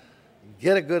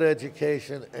 Get a good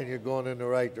education and you're going in the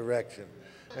right direction.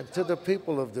 And to the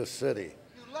people of this city,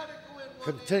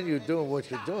 continue doing what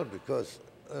you're doing, because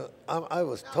I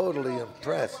was totally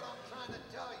impressed.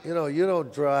 You know, you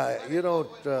don't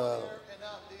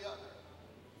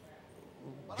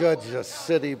judge a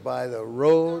city by the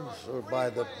roads or by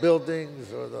the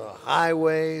buildings or the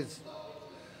highways.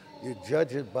 You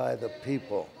judge it by the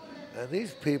people. And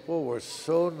these people were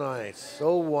so nice,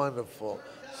 so wonderful,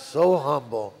 so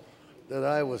humble, that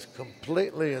I was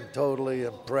completely and totally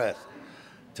impressed.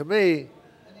 To me,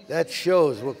 that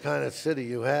shows what kind of city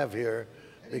you have here,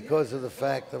 because of the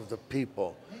fact of the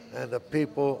people. And the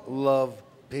people love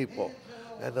people.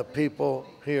 And the people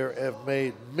here have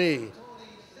made me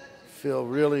feel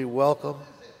really welcome,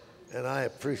 and I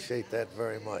appreciate that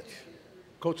very much.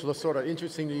 Coach Lasorda,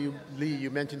 interestingly,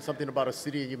 you mentioned something about a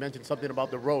city, and you mentioned something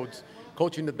about the roads.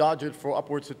 Coaching the Dodgers for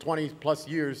upwards of 20 plus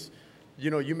years,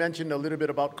 you know, you mentioned a little bit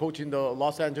about coaching the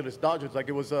Los Angeles Dodgers like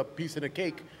it was a piece in a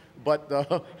cake, but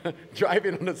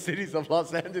driving on the cities of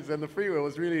Los Angeles and the freeway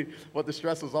was really what the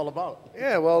stress was all about.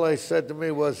 Yeah, well, they said to me,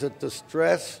 was it the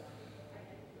stress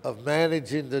of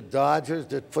managing the Dodgers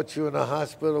that put you in a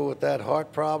hospital with that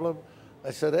heart problem?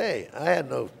 I said, hey, I had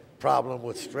no problem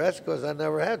with stress because I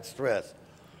never had stress.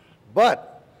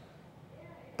 But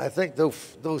I think those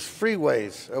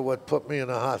freeways are what put me in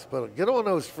a hospital. Get on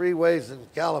those freeways in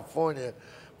California,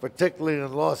 particularly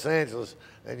in Los Angeles,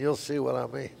 and you'll see what I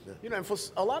mean. You know, and for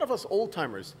a lot of us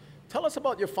old-timers, tell us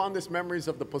about your fondest memories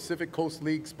of the Pacific Coast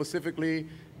League, specifically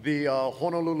the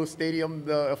Honolulu Stadium,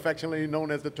 affectionately known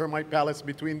as the Termite Palace,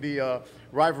 between the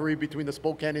rivalry between the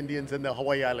Spokane Indians and the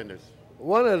Hawaii Islanders.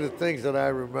 One of the things that I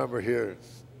remember here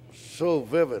so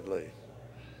vividly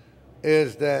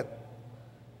is that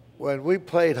when we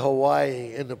played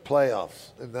Hawaii in the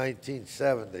playoffs in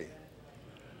 1970,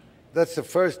 that's the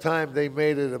first time they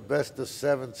made it a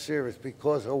best-of-7 series,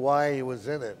 because Hawaii was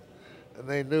in it, and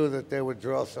they knew that they would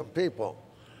draw some people.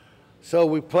 So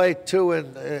we played 2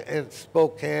 in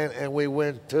Spokane, and we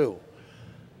win 2.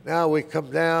 Now we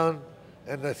come down,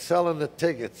 and they're selling the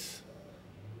tickets,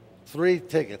 3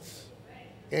 tickets,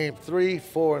 game 3,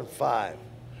 4, and 5.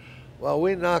 Well,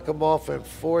 we knock them off in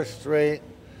 4 straight.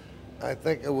 I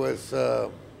think it was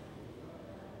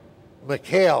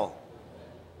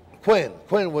Quinn.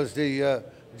 Quinn was the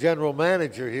general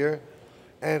manager here,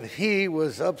 and he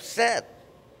was upset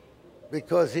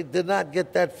because he did not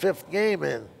get that 5th game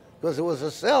in, because it was a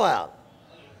sellout.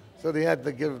 So they had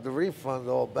to give the refund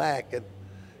all back, and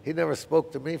he never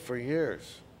spoke to me for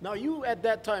years. Now, you at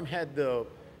that time had the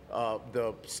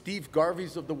Steve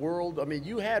Garveys of the world. I mean,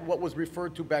 you had what was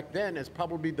referred to back then as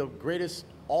probably the greatest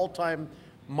all-time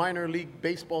minor league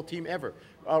baseball team ever.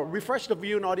 Refresh the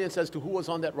viewing audience as to who was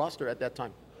on that roster at that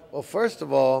time. Well, first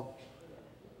of all,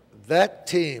 that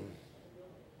team,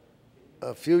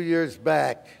 a few years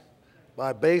back,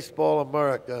 by Baseball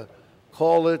America,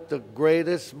 called it the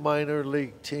greatest minor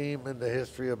league team in the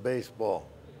history of baseball.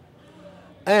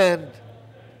 And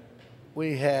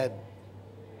we had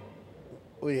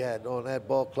on that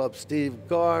ball club Steve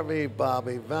Garvey,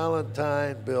 Bobby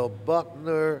Valentine, Bill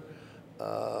Buckner,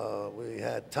 we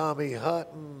had Tommy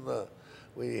Hutton,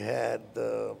 we had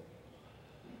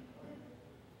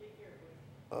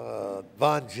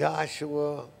Von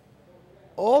Joshua.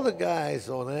 All the guys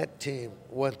on that team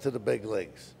went to the big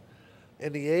leagues.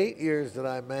 In the 8 years that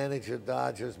I managed the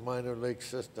Dodgers minor league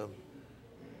system,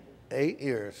 8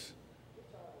 years,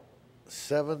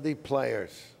 70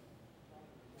 players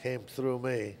came through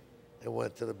me and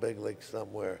went to the big leagues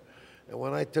somewhere. And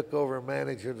when I took over and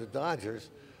managed the Dodgers,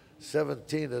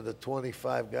 17 of the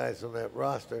 25 guys on that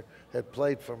roster had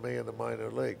played for me in the minor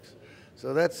leagues.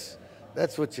 So that's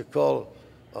what you call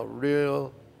a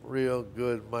real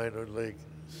good minor league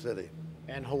city.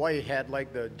 And Hawaii had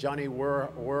like the Johnny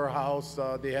Warehouse,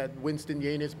 they had Winston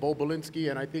Yanis, Bo Belinsky,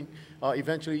 and I think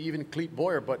eventually even Clete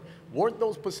Boyer. But weren't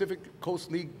those Pacific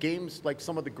Coast League games like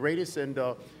some of the greatest? And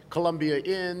Columbia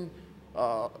Inn,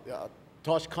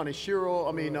 Tosh Kaneshiro.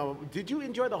 I mean, did you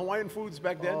enjoy the Hawaiian foods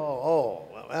back then? Oh,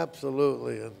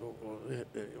 absolutely. And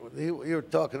you were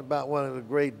talking about one of the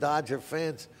great Dodger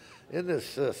fans. in this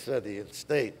city and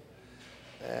state.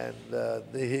 And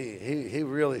he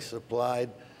really supplied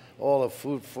all the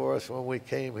food for us when we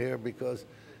came here because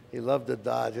he loved the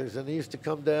Dodgers. And he used to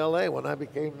come to L.A. when I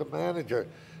became the manager.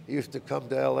 He used to come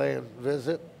to L.A. and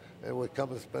visit and would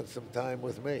come and spend some time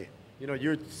with me. You know,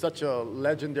 you're such a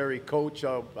legendary coach.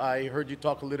 I heard you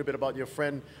talk a little bit about your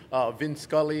friend Vin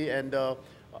Scully. And,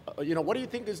 you know, what do you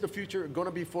think is the future going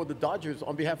to be for the Dodgers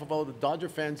on behalf of all the Dodger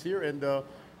fans here? And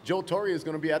Joe Torre is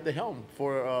going to be at the helm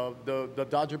for the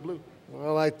Dodger Blue.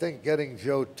 Well, I think getting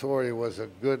Joe Torre was a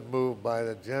good move by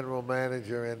the general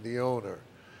manager and the owner.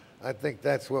 I think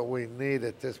that's what we need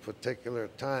at this particular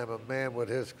time, a man with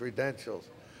his credentials.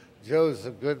 Joe's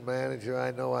a good manager.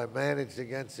 I know I managed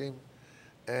against him,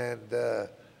 and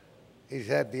he's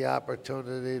had the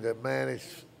opportunity to manage,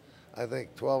 I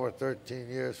think, 12 or 13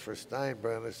 years for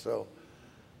Steinbrenner. So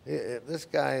this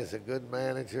guy is a good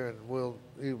manager,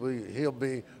 and he'll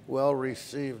be well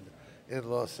received in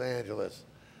Los Angeles.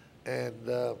 And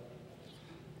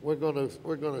we're going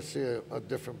to see a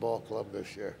different ball club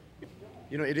this year.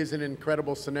 You know, it is an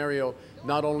incredible scenario.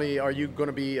 Not only are you going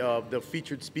to be the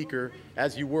featured speaker,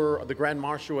 as you were the Grand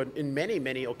Marshal in many,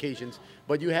 many occasions,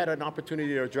 but you had an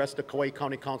opportunity to address the Kauai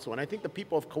County Council. And I think the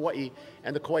people of Kauai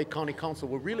and the Kauai County Council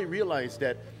will really realize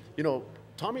that, you know,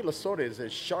 Tommy Lasorda is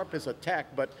as sharp as a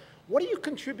tack, but what do you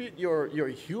contribute your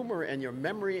humor and your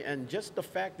memory and just the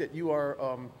fact that you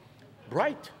are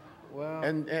bright? Well,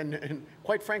 and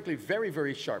quite frankly, very,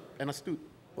 very sharp and astute.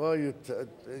 Well,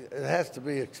 it has to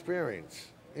be experience.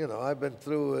 You know, I've been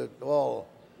through it all.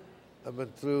 I've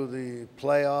been through the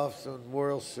playoffs and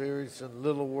World Series and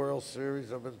Little World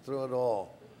Series. I've been through it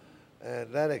all.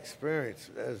 And that experience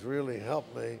has really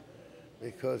helped me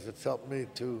because it's helped me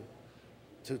to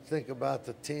think about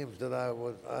the teams that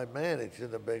I managed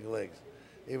in the big leagues.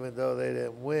 Even though they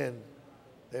didn't win,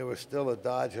 they were still a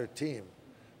Dodger team.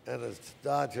 And as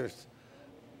Dodger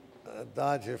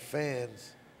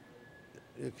fans,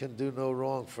 you can do no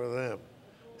wrong for them.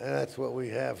 And that's what we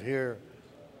have here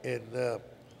in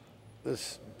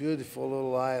this beautiful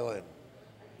little island.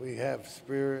 We have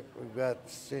spirit, we've got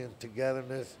seeing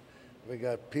togetherness, we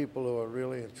got people who are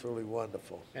really and truly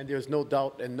wonderful. And there's no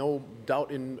doubt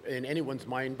in anyone's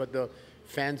mind, but the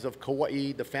fans of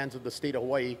Kauai, the fans of the state of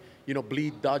Hawaii, you know,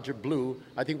 bleed Dodger blue.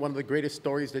 I think one of the greatest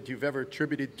stories that you've ever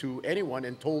attributed to anyone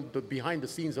and told the behind the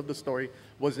scenes of the story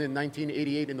was in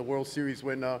 1988 in the World Series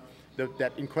when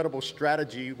that incredible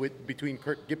strategy between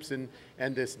Kurt Gibson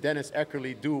and this Dennis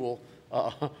Eckersley duel.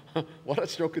 What a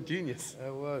stroke of genius.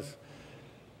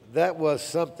 That was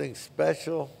something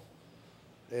special.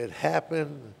 It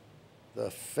happened, the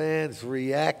fans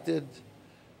reacted,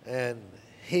 and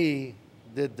he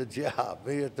did the job.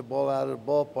 He hit the ball out of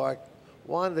the ballpark,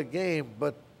 won the game,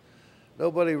 but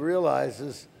nobody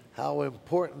realizes how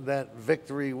important that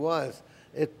victory was.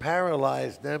 It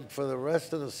paralyzed them for the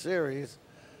rest of the series,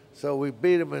 so we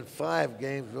beat them in 5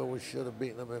 games where we should have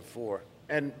beaten them in 4.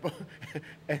 And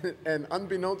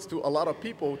unbeknownst to a lot of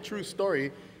people, true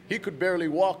story, he could barely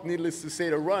walk, needless to say,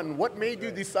 to run. What made you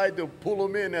decide to pull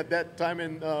him in at that time?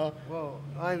 Well,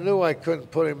 I knew I couldn't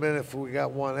put him in if we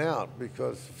got one out,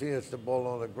 because if he hits the ball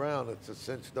on the ground, it's a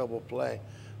cinch double play.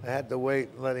 I had to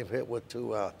wait and let him hit with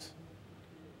 2 outs.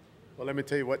 Well, let me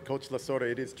tell you what, Coach Lasorda,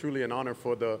 it is truly an honor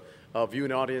for the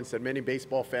viewing audience and many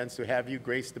baseball fans to have you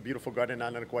grace the beautiful Garden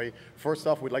Island of Kauai. First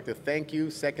off, we'd like to thank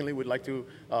you. Secondly, we'd like to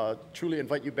truly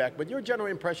invite you back. But your general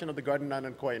impression of the Garden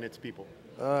Island of Kauai and its people?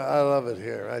 I love it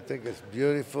here. I think it's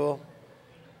beautiful.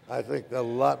 I think a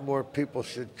lot more people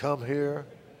should come here.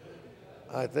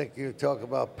 I think you talk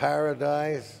about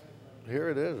paradise. Here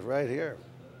it is, right here.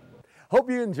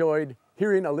 Hope you enjoyed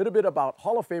hearing a little bit about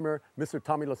Hall of Famer Mr.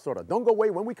 Tommy Lasorda. Don't go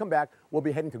away. When we come back, we'll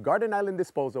be heading to Garden Island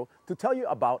Disposal to tell you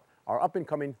about our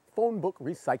up-and-coming phone book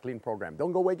recycling program.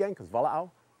 Don't go away, gang, because walaau,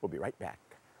 we'll be right back.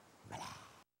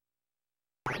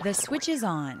 The switch is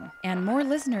on, and more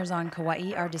listeners on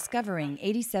Kauai are discovering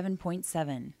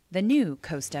 87.7, the new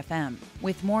Coast FM.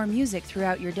 With more music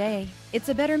throughout your day, it's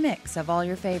a better mix of all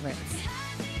your favorites.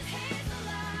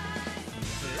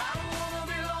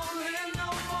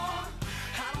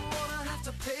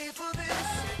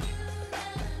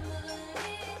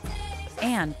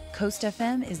 And Coast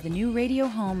FM is the new radio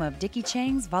home of Dickie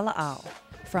Chang's Walaau.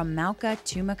 From Mauka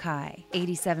to Makai,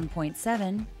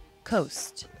 87.7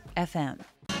 Coast FM.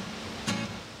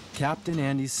 Captain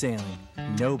Andy's sailing.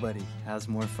 Nobody has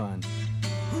more fun.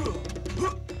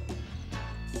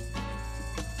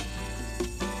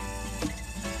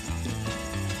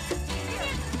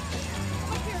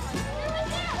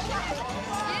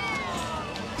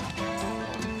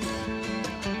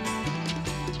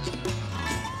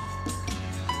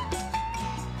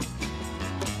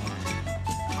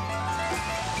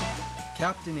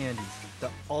 Captain Andy's,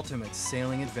 the ultimate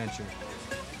sailing adventure.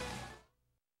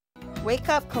 Wake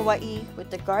up, Kauai, with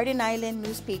the Garden Island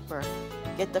newspaper.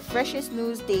 Get the freshest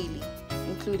news daily,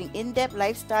 including in-depth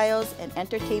lifestyles and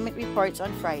entertainment reports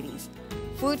on Fridays,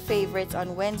 food favorites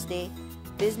on Wednesday,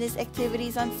 business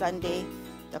activities on Sunday,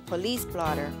 the police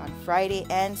blotter on Friday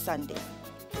and Sunday.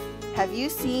 Have you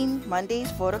seen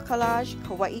Monday's photo collage,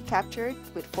 Kauai Captured,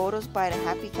 with photos by the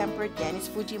happy camper Dennis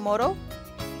Fujimoto?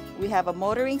 We have a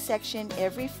motoring section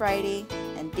every Friday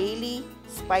and daily,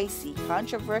 spicy,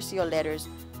 controversial letters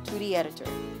to the editor,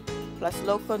 plus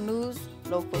local news,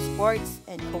 local sports,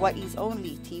 and Kauai's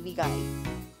only TV guide.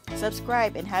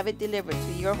 Subscribe and have it delivered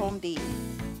to your home daily.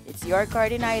 It's your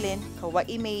Garden Island,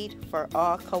 Kauai made for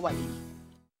all Kauai.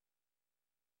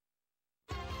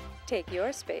 Take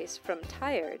your space from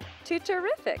tired to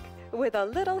terrific with a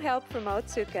little help from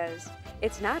Otsuka's.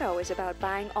 It's not always about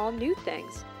buying all new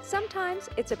things. Sometimes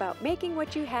it's about making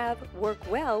what you have work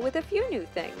well with a few new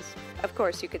things. Of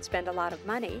course, you could spend a lot of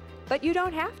money, but you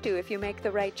don't have to if you make the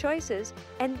right choices,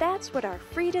 and that's what our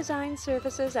free design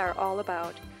services are all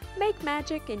about. Make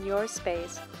magic in your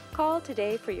space. Call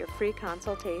today for your free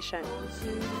consultation.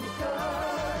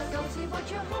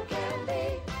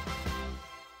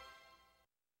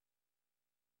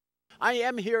 I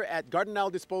am here at Garden Isle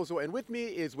Disposal, and with me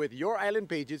is with Your Island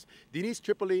Pages, Denise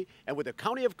Tripoli, and with the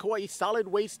County of Kauai Solid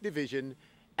Waste Division,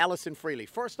 Allison Fraley.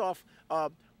 First off,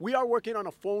 we are working on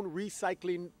a phone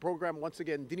recycling program once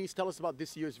again. Denise, tell us about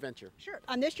this year's venture. Sure.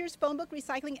 On this year's phone book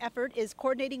recycling effort is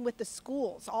coordinating with the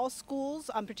schools. All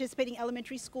schools, participating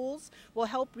elementary schools, will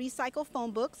help recycle phone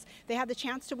books. They have the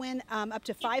chance to win up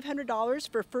to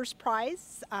 $500 for first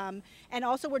prize. And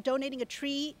also we're donating a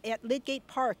tree at Lidgate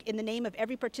Park in the name of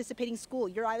every participating school.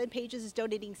 Your Island Pages is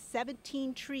donating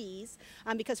 17 trees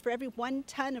because for every 1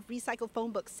 ton of recycled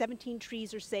phone books, 17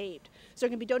 trees are saved. So we're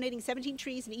going to be donating 17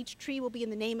 trees, and each tree will be in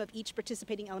the name of each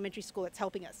participating elementary school that's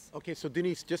helping us. Okay, so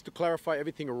Denise, just to clarify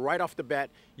everything right off the bat,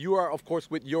 you are, of course,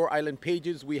 with Your Island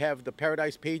Pages. We have the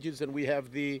Paradise Pages, and we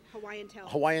have the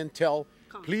Hawaiian Tell.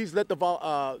 Please let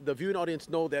the viewing audience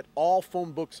know that all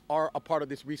phone books are a part of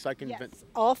this recycling event.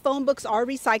 All phone books are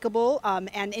recyclable,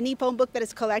 and any phone book that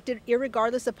is collected,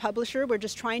 irregardless of publisher, we're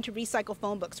just trying to recycle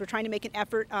phone books. We're trying to make an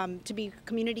effort to be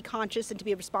community conscious and to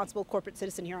be a responsible corporate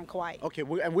citizen here on Kauai. Okay,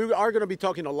 and we are going to be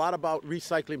talking a lot about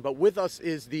recycling, but with us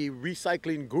is the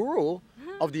recycling guru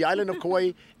of the island of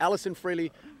Kauai, Allison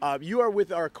Fraley. You are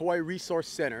with our Kauai Resource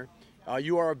Center.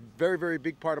 You are a very, very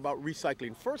big part about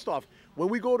recycling. First off, when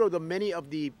we go to many of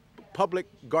the public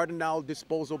Garden Isle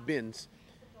disposal bins,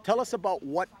 tell us about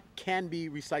what can be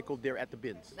recycled there at the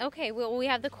bins. Okay, well, we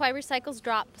have the Kauai Recycles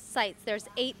drop sites. There's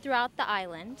 8 throughout the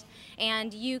island,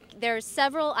 and there's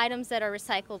several items that are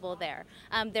recyclable there.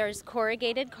 There's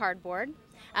corrugated cardboard,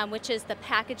 which is the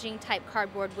packaging type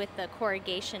cardboard with the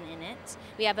corrugation in it.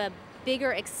 We have a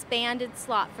bigger expanded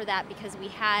slot for that because we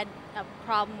had a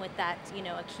problem with that,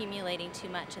 accumulating too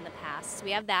much in the past. So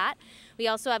we have that. We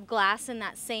also have glass in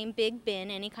that same big bin,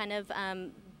 any kind of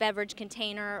beverage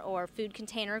container or food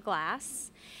container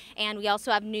glass. And we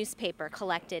also have newspaper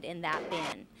collected in that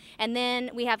bin. And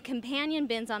then we have companion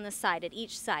bins on the side at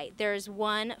each site. There's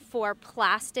one for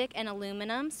plastic and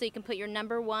aluminum, so you can put your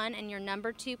number 1 and your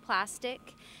number 2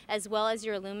 plastic, as well as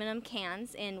your aluminum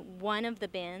cans in one of the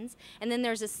bins. And then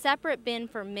there's a separate bin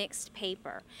for mixed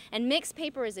paper. And mixed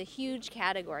paper is a huge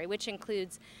category, which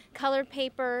includes colored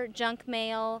paper, junk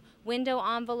mail, window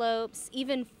envelopes,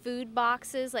 even food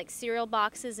boxes like cereal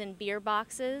boxes and beer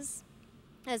boxes,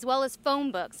 as well as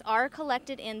phone books are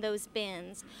collected in those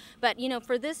bins. But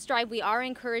for this drive, we are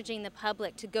encouraging the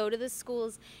public to go to the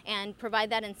schools and provide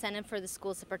that incentive for the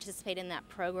schools to participate in that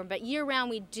program. But year-round,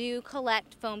 we do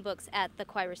collect phone books at the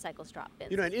Kauai Recycles drop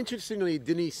bins. And interestingly,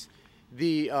 Denise,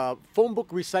 the phone book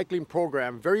recycling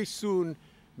program, very soon,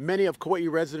 many of Kauai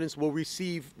residents will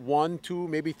receive 1, 2,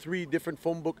 maybe 3 different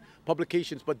phone book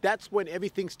publications, but that's when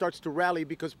everything starts to rally,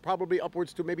 because probably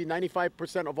upwards to maybe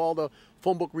 95% of all the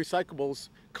phone book recyclables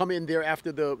come in there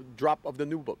after the drop of the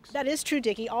new books. That is true,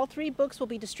 Dickie. All 3 books will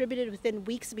be distributed within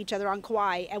weeks of each other on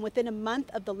Kauai, and within a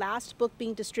month of the last book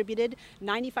being distributed,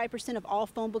 95% of all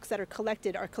phone books that are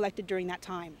collected during that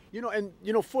time.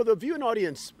 For the viewing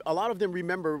audience, a lot of them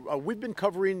remember we've been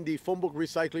covering the phone book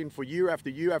recycling for year after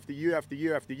year after year after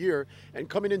year after year, and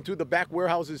coming into the back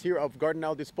warehouses here of Garden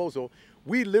Isle Disposal,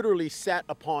 we literally sat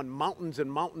upon mountains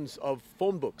and mountains of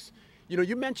phone books.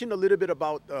 You mentioned a little bit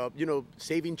about,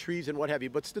 saving trees and what have you,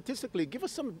 but statistically, give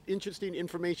us some interesting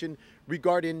information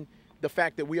regarding the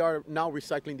fact that we are now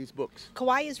recycling these books?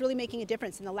 Kauai is really making a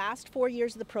difference. In the last 4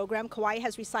 years of the program, Kauai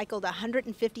has recycled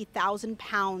 150,000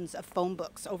 pounds of phone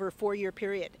books over a 4-year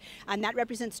period. And that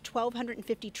represents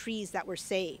 1,250 trees that were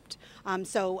saved.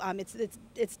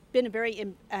 It's been a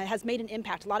very, has made an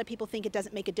impact. A lot of people think it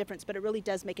doesn't make a difference, but it really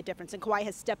does make a difference. And Kauai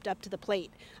has stepped up to the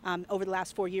plate over the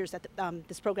last 4 years that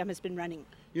this program has been running.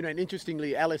 You know, and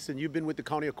interestingly, Allison, you've been with the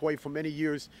County of Kauai for many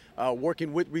years,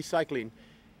 working with recycling.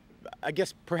 I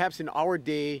guess perhaps in our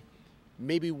day,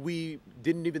 maybe we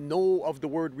didn't even know of the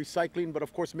word recycling, but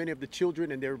of course many of the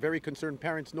children and their very concerned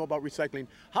parents know about recycling.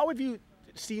 How have you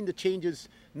seen the changes,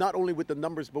 not only with the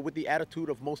numbers, but with the attitude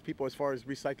of most people as far as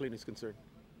recycling is concerned?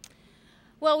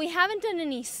 Well, we haven't done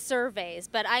any surveys,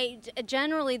 but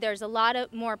generally there's a lot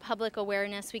of more public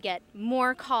awareness. We get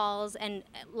more calls, and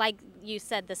like you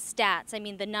said, the stats, I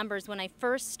mean the numbers. When I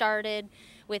first started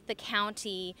with the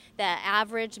county, the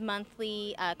average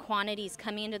monthly quantities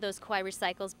coming into those Kauai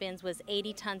Recycles bins was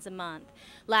 80 tons a month.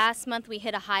 Last month we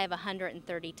hit a high of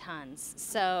 130 tons.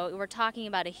 So we're talking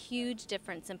about a huge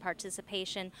difference in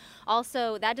participation.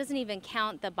 Also, that doesn't even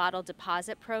count the bottle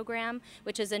deposit program,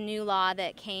 which is a new law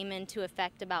that came into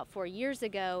effect about 4 years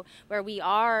ago, where we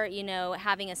are, you know,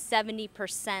 having a 70%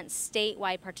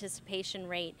 statewide participation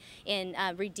rate in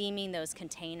redeeming those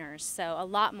containers. So a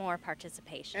lot more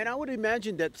participation. And I would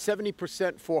imagine that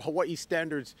 70% for Hawaii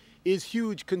standards is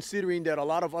huge, considering that a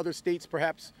lot of other states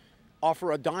perhaps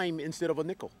offer a dime instead of a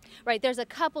nickel. Right, there's a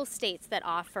couple states that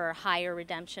offer higher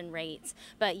redemption rates,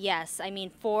 but yes, I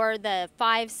mean for the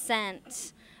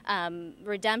 5-cent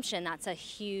redemption, that's a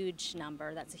huge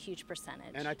number, that's a huge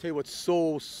percentage. And I tell you what's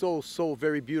so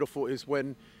very beautiful is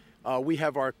when we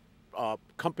have our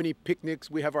company picnics,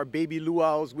 we have our baby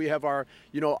luau's, we have our,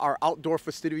 you know, our outdoor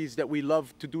festivities that we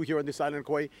love to do here on this island of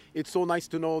Kauai. It's so nice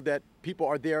to know that people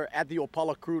are there at the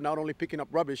Opala crew, not only picking up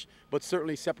rubbish, but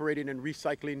certainly separating and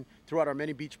recycling throughout our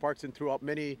many beach parks and throughout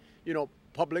many, you know,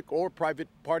 public or private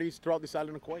parties throughout this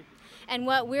island of Kauai. And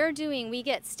what we're doing, we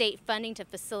get state funding to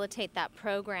facilitate that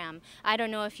program. I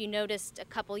don't know if you noticed, a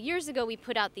couple years ago we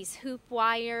put out these hoop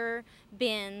wire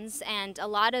bins, and a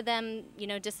lot of them, you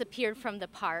know, disappeared from the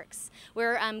parks.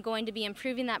 We're going to be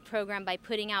improving that program by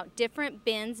putting out different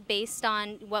bins based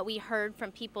on what we heard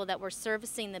from people that were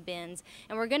servicing the bins,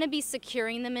 and we're going to be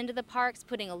securing them into the parks,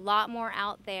 putting a lot more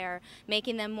out there,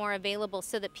 making them more available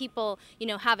so that people, you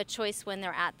know, have a choice when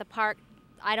they're at the park.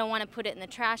 I don't want to put it in the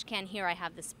trash can, here I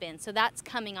have this bin. So that's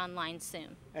coming online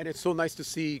soon. And it's so nice to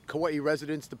see Kauai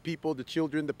residents, the people, the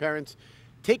children, the parents,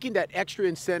 taking that extra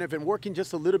incentive and working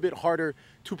just a little bit harder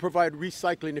to provide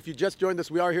recycling. If you just joined us,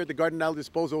 we are here at the Garden Isle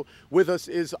Disposal. With us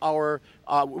is our,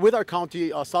 with our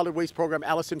county solid waste program,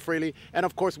 Allison Fraley. And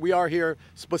of course, we are here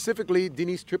specifically,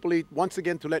 Denise Tripoli, once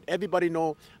again, to let everybody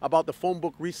know about the phone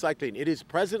book recycling. It is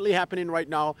presently happening right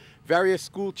now. Various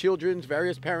school children,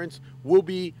 various parents will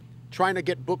be trying to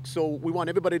get books, so we want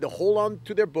everybody to hold on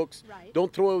to their books. Right.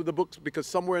 Don't throw away the books, because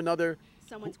somewhere or another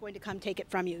someone's going to come take it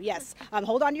from you. Yes,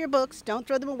 hold on to your books, don't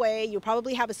throw them away. You'll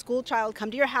probably have a school child come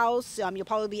to your house. You'll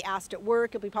probably be asked at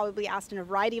work. You'll be probably asked in a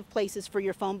variety of places for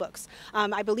your phone books.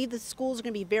 I believe the schools are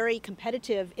going to be very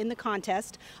competitive in the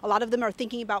contest. A lot of them are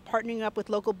thinking about partnering up with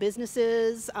local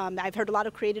businesses. I've heard a lot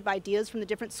of creative ideas from the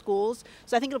different schools,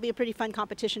 so I think it'll be a pretty fun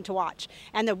competition to watch.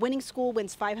 And the winning school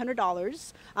wins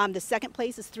 $500. The second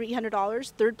place is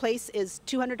 $300. Third place is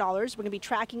 $200. We're going to be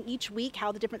tracking each week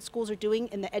how the different schools are doing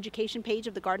in the education page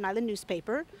of the Garden Island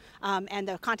newspaper, and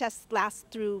the contest lasts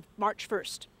through March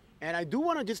 1st. And I do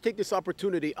want to just take this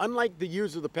opportunity, unlike the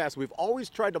years of the past, we've always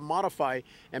tried to modify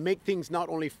and make things not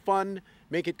only fun,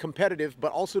 make it competitive,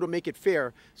 but also to make it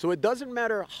fair. So it doesn't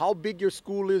matter how big your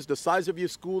school is, the size of your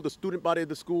school, the student body of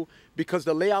the school, because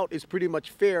the layout is pretty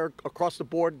much fair across the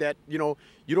board, that, you know,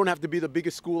 you don't have to be the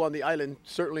biggest school on the island,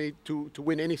 certainly to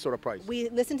win any sort of prize. We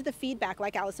listen to the feedback,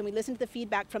 like Allison, we listen to the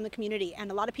feedback from the community,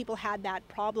 and a lot of people had that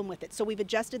problem with it. So we've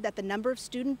adjusted that the number of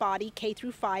student body, K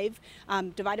through 5,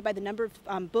 divided by the number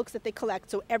of books that they collect,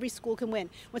 so every school can win.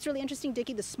 What's really interesting,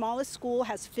 Dickie, the smallest school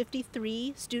has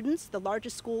 53 students, the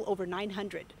largest school over 900.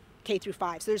 K through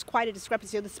 5. So there's quite a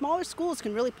discrepancy. So the smaller schools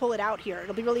can really pull it out here.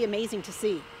 It'll be really amazing to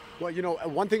see. Well, you know,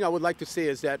 one thing I would like to say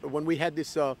is that when we had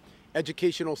this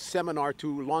educational seminar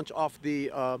to launch off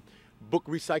the book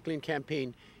recycling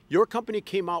campaign, your company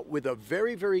came out with a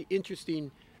very interesting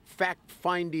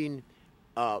fact-finding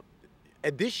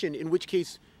edition, in which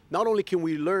case not only can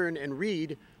we learn and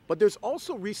read, but there's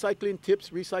also recycling tips,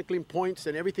 recycling points,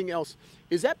 and everything else.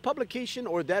 Is that publication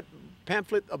or that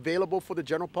pamphlet available for the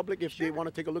general public if they want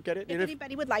to take a look at it? If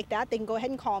anybody would like that, they can go ahead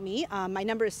and call me. My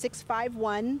number is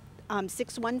 651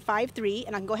 6153,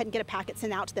 and I can go ahead and get a packet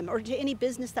sent out to them, or to any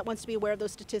business that wants to be aware of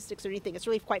those statistics or anything. It's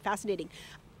really quite fascinating.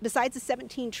 Besides the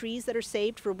 17 trees that are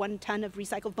saved for 1 ton of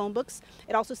recycled phone books,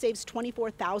 it also saves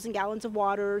 24,000 gallons of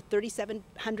water,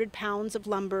 3,700 pounds of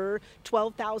lumber,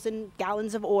 12,000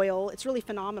 gallons of oil. It's really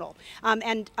phenomenal.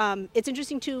 It's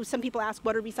interesting too, some people ask,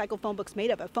 what are recycled phone books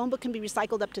made of? A phone book can be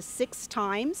recycled up to 6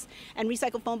 times, and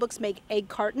recycled phone books make egg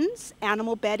cartons,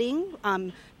 animal bedding,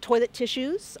 toilet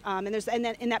tissues, and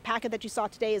then in that packet that you saw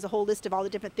today is a whole list of all the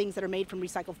different things that are made from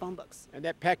recycled phone books. And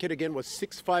that packet again was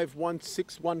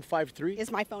 6516153?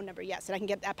 Is my phone number, yes, and I can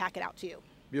get that packet out to you.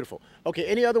 Beautiful. Okay,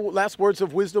 any other last words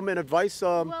of wisdom and advice?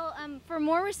 Well, for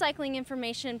more recycling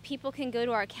information, people can go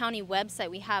to our county website.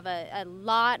 We have a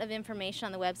lot of information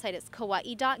on the website. It's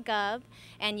kauai.gov,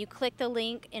 and you click the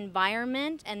link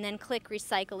environment and then click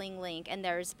recycling link, and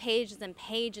there's pages and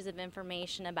pages of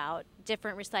information about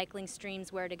different recycling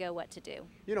streams, where to go, what to do.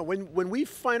 You know, when we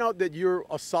find out that you're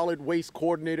a solid waste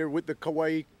coordinator with the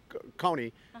Kauai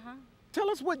County, tell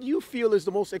us what you feel is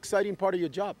the most exciting part of your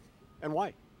job and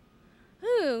why.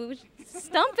 Ooh,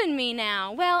 stumping me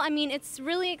now. Well, I mean, it's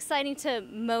really exciting to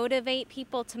motivate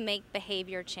people to make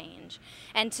behavior change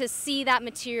and to see that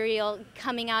material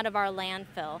coming out of our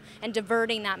landfill and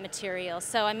diverting that material.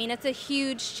 So, I mean, it's a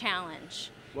huge challenge.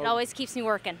 It always keeps me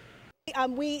working.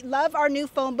 We love our new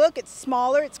phone book. It's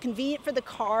smaller, it's convenient for the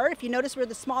car. If you notice, we're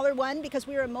the smaller one because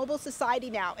we're a mobile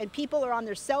society now, and people are on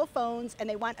their cell phones and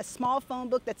they want a small phone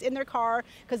book that's in their car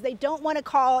because they don't want to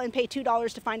call and pay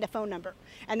 $2 to find a phone number.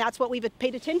 And that's what we've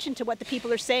paid attention to, what the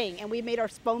people are saying, and we made our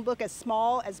phone book as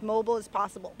small, as mobile as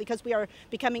possible because we are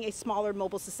becoming a smaller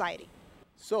mobile society.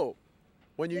 So,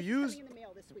 when you use... Coming in the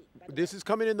mail this week, this is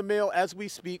coming in the mail as we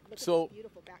speak. Look at so this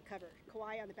beautiful back cover.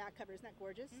 Kauai on the back cover, isn't that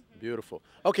gorgeous? Beautiful.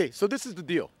 Okay, so this is the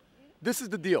deal. This is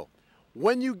the deal.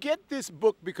 When you get this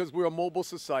book, because we're a mobile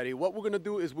society, what we're going to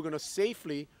do is we're going to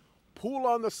safely pull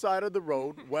on the side of the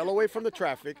road, well away from the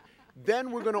traffic.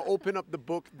 Then we're going to open up the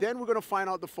book. Then we're going to find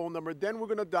out the phone number. Then we're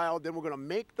going to dial. Then we're going to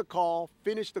make the call,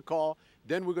 finish the call.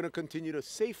 Then we're going to continue to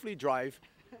safely drive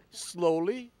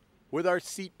slowly with our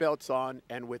seat belts on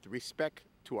and with respect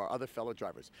to our other fellow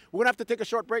drivers. We're going to have to take a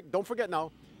short break. Don't forget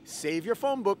now, save your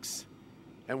phone books,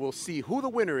 and we'll see who the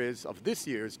winner is of this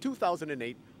year's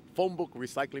 2008 Phone Book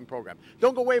Recycling Program.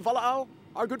 Don't go away, Walaau.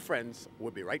 Our good friends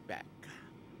will be right back.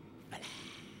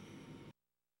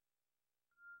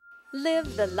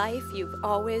 Live the life you've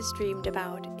always dreamed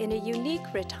about in a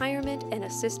unique retirement and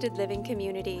assisted living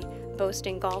community,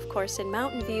 boasting golf course and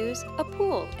mountain views, a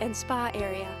pool and spa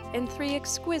area, and 3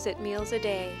 exquisite meals a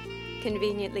day.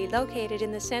 Conveniently located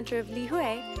in the center of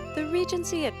Lihue, the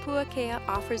Regency at Puakea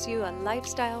offers you a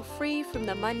lifestyle free from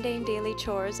the mundane daily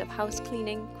chores of house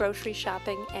cleaning, grocery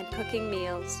shopping, and cooking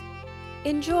meals.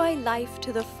 Enjoy life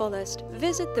to the fullest.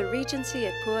 Visit the Regency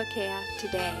at Puakea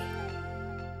today.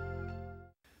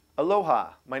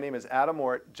 Aloha, my name is Adam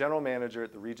Ort, General Manager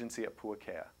at the Regency at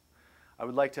Puakea. I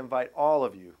would like to invite all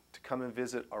of you to come and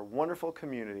visit our wonderful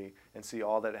community and see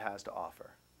all that it has to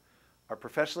offer. Our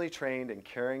professionally trained and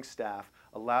caring staff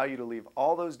allow you to leave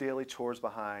all those daily chores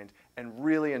behind and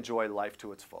really enjoy life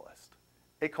to its fullest.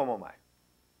 E komo mai.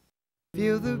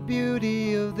 Feel the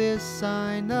beauty of this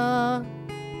Sinai,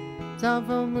 down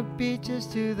from the beaches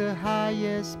to the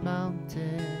highest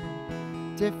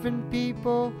mountain. Different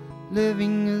people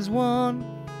living as one,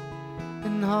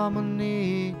 in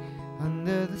harmony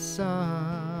under the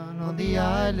sun on the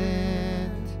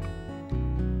island,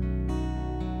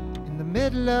 in the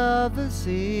middle of the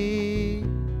sea.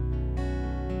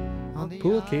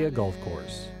 Puakea Golf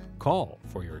Course. Call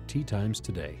for your tee times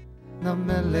today.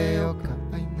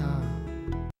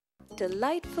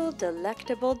 Delightful,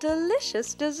 delectable,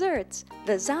 delicious desserts.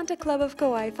 The Zonta Club of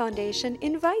Kauai Foundation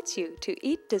invites you to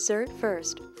eat dessert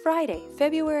first, Friday,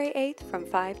 February 8th from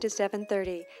 5 to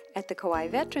 7:30 at the Kauai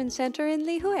Veterans Center in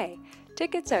Lihue.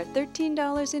 Tickets are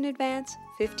 $13 in advance,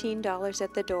 $15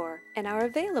 at the door, and are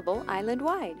available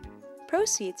island-wide.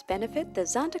 Proceeds benefit the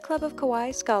Zonta Club of Kauai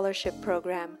Scholarship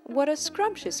Program. What a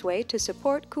scrumptious way to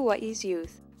support Kauai's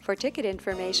youth. For ticket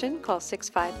information, call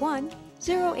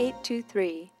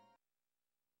 651-0823.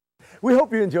 We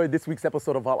hope you enjoyed this week's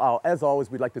episode of Walaau. As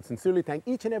always, we'd like to sincerely thank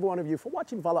each and every one of you for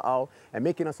watching Walaau and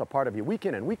making us a part of your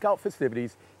weekend and week out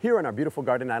festivities here on our beautiful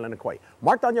Garden Island of Kauai.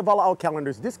 Mark down your Walaau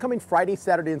calendars this coming Friday,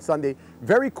 Saturday, and Sunday.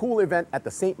 Very cool event at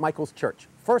the St. Michael's Church.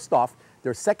 First off,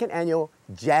 their second annual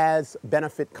Jazz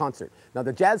Benefit Concert. Now,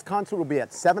 the jazz concert will be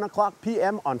at 7 o'clock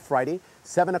p.m. on Friday,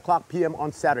 7 o'clock p.m.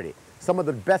 on Saturday. Some of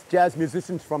the best jazz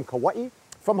musicians from Kauai,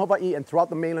 from Hawaii, and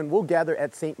throughout the mainland will gather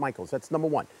at St. Michael's. That's number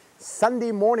one.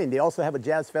 Sunday morning, they also have a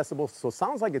jazz festival, so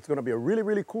sounds like it's going to be a really,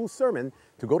 really cool sermon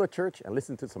to go to church and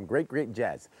listen to some great, great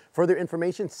jazz. Further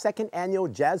information, second annual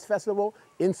jazz festival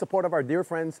in support of our dear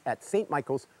friends at St.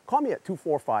 Michael's. Call me at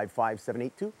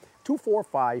 245-5782,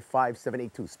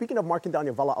 245-5782. Speaking of marking down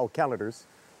your walaau calendars,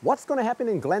 what's going to happen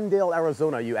in Glendale,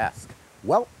 Arizona, you ask?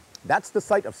 Well, that's the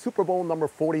site of Super Bowl number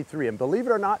 43, and believe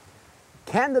it or not,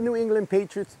 can the New England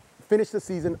Patriots finish the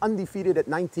season undefeated at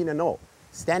 19-0?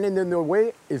 Standing in their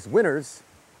way is winners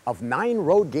of 9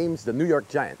 road games, the New York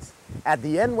Giants. At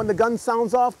the end, when the gun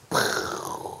sounds off,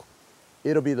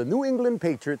 it'll be the New England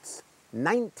Patriots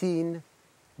 19,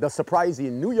 the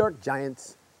surprising New York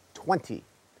Giants 20.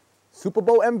 Super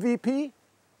Bowl MVP,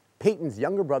 Peyton's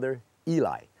younger brother,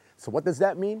 Eli. So what does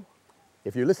that mean?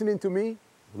 If you're listening to me,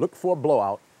 look for a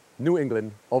blowout, New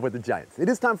England over the Giants. It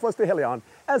is time for us to heli on.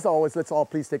 As always, let's all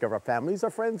please take care of our families, our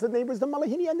friends, and neighbors, the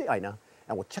Malahini and the Aina.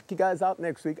 And we'll check you guys out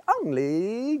next week.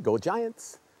 Only go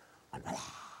Giants.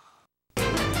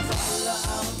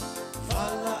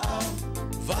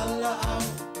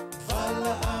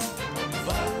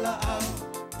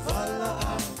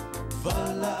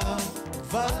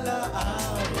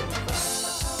 Walaau08.